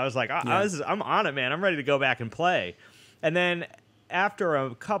weeks. I was like, I'm on it, man. I'm ready to go back and play. And then after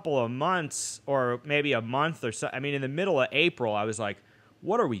a couple of months, or maybe a month or so, I mean, in the middle of April, I was like,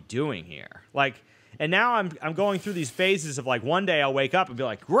 what are we doing here? Like, and now I'm going through these phases of like, one day I'll wake up and be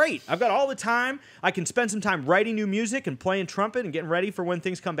like, great, I've got all the time. I can spend some time writing new music and playing trumpet and getting ready for when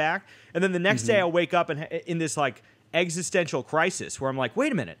things come back. And then the next day I'll wake up and in this like existential crisis where I'm like,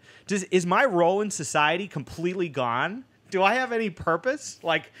 wait a minute, is my role in society completely gone? Do I have any purpose?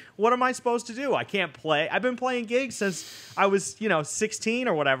 Like, what am I supposed to do? I can't play. I've been playing gigs since I was, 16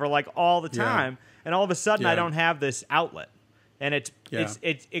 or whatever, like all the time. And all of a sudden I don't have this outlet. And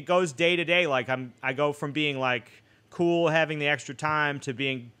it goes day to day. Like I go from being like cool, having the extra time, to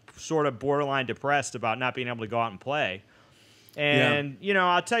being sort of borderline depressed about not being able to go out and play. And,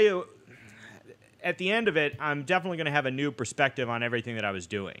 I'll tell you, at the end of it, I'm definitely going to have a new perspective on everything that I was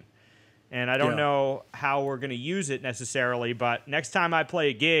doing. And I don't know how we're going to use it necessarily, but next time I play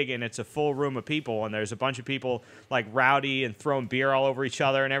a gig and it's a full room of people and there's a bunch of people like rowdy and throwing beer all over each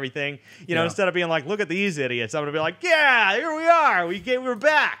other and everything, instead of being like, look at these idiots, I'm going to be like, yeah, here we are. We're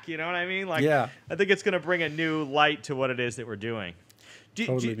back. You know what I mean? Like, I think it's going to bring a new light to what it is that we're doing. Do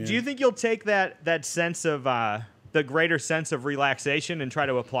you think you'll take that sense of the greater sense of relaxation and try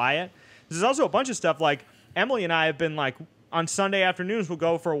to apply it? There's also a bunch of stuff like Emily and I have been like, on Sunday afternoons, we'll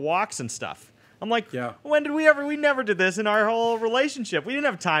go for walks and stuff. I'm like, when did we ever? We never did this in our whole relationship. We didn't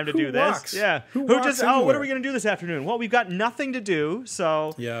have time to do this. Yeah. Who just? Oh, what are we going to do this afternoon? Well, we've got nothing to do,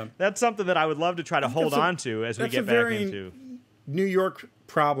 so that's something that I would love to try to hold on to as we get back into New York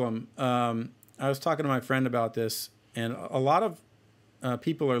problem. I was talking to my friend about this, and a lot of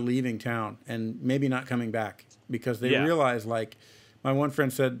people are leaving town and maybe not coming back because they realize, like, my one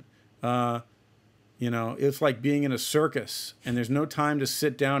friend said, you know, it's like being in a circus, and there's no time to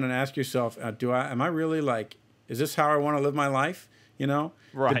sit down and ask yourself, am I really, like, is this how I want to live my life? You know,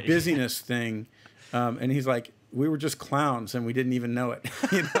 the busyness thing. And he's like, we were just clowns and we didn't even know it.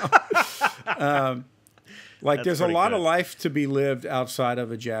 You know, like there's a lot of life to be lived outside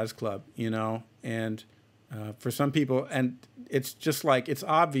of a jazz club, you know, and for some people, and it's just like, it's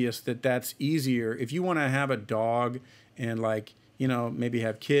obvious that that's easier. If you want to have a dog and, like, you know, maybe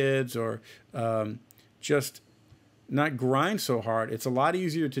have kids or just not grind so hard, it's a lot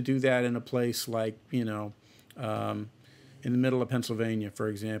easier to do that in a place like, you know, in the middle of Pennsylvania, for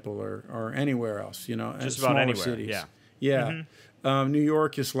example, or anywhere else, you know, just about anywhere. Cities. Yeah. New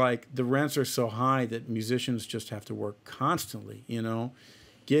York is like, the rents are so high that musicians just have to work constantly, you know,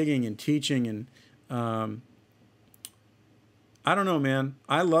 gigging and teaching. And I don't know, man.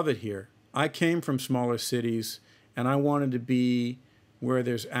 I love it here. I came from smaller cities, and I wanted to be where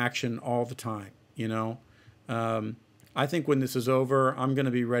there's action all the time, you know. I think when this is over, I'm going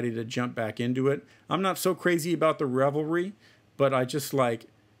to be ready to jump back into it. I'm not so crazy about the revelry, but I just like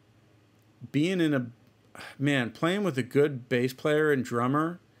being in playing with a good bass player and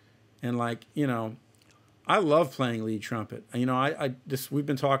drummer. And, like, you know, I love playing lead trumpet. You know, we've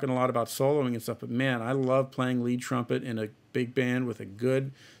been talking a lot about soloing and stuff, but man, I love playing lead trumpet in a big band with a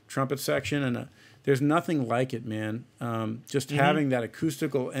good trumpet section. And there's nothing like it, man. Just having that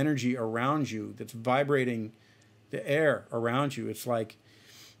acoustical energy around you that's vibrating the air around you. It's like,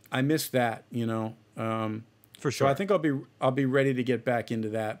 I miss that, you know. For sure. So I think I'll be ready to get back into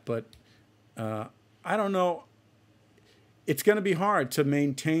that, but I don't know. It's going to be hard to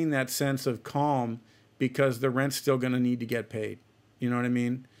maintain that sense of calm because the rent's still going to need to get paid. You know what I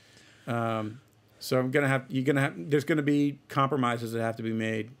mean? So there's going to be compromises that have to be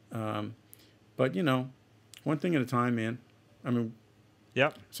made. But, you know, one thing at a time, man. I mean,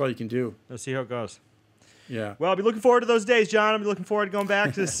 yep. That's all you can do. Let's see how it goes. Yeah. Well, I'll be looking forward to those days, John. I'll be looking forward to going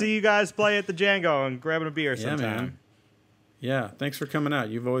back to see you guys play at the Django and grabbing a beer sometime. Yeah, man. Yeah, thanks for coming out.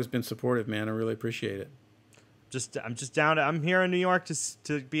 You've always been supportive, man. I really appreciate it. I'm just down to, I'm here in New York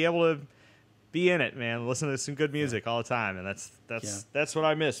to be able to be in it, man. Listen to some good music all the time, and that's what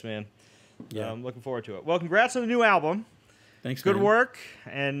I miss, man. Yeah. I'm looking forward to it. Well, congrats on the new album. Thanks, Good man. work,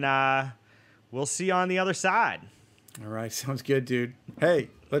 and we'll see you on the other side. All right, sounds good, dude. Hey,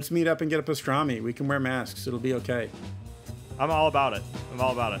 let's meet up and get a pastrami. We can wear masks. It'll be okay. I'm all about it.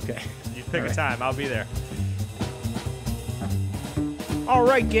 Okay. You pick a time. I'll be there. All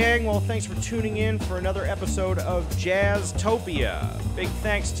right, gang. Well, thanks for tuning in for another episode of Jazztopia. Big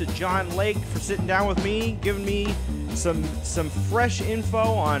thanks to John Lake for sitting down with me, giving me some fresh info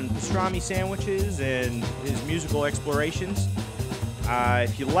on pastrami sandwiches and his musical explorations.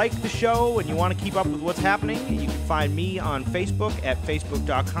 If you like the show and you want to keep up with what's happening, you can find me on Facebook at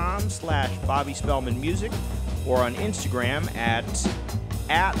facebook.com/Bobby Spellman Music or on Instagram at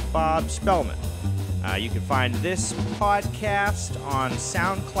Bob Spellman. You can find this podcast on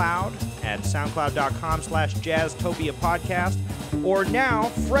SoundCloud at soundcloud.com/Jazztopia podcast, or now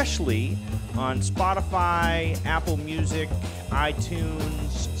freshly on Spotify, Apple Music,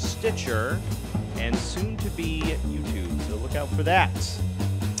 iTunes, Stitcher, and soon to be YouTube. So look out for that.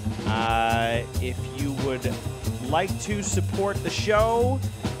 If you would like to support the show,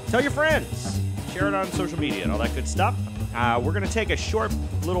 tell your friends, share it on social media and all that good stuff. We're going to take a short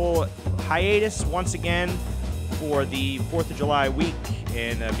little hiatus once again for the 4th of July week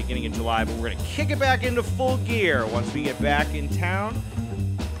and beginning of July, but we're going to kick it back into full gear once we get back in town.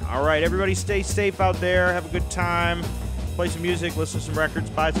 All right, everybody stay safe out there. Have a good time. Play some music, listen to some records,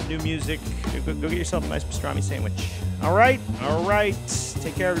 buy some new music. Go get yourself a nice pastrami sandwich. All right.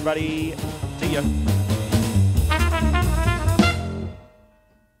 Take care, everybody. See ya.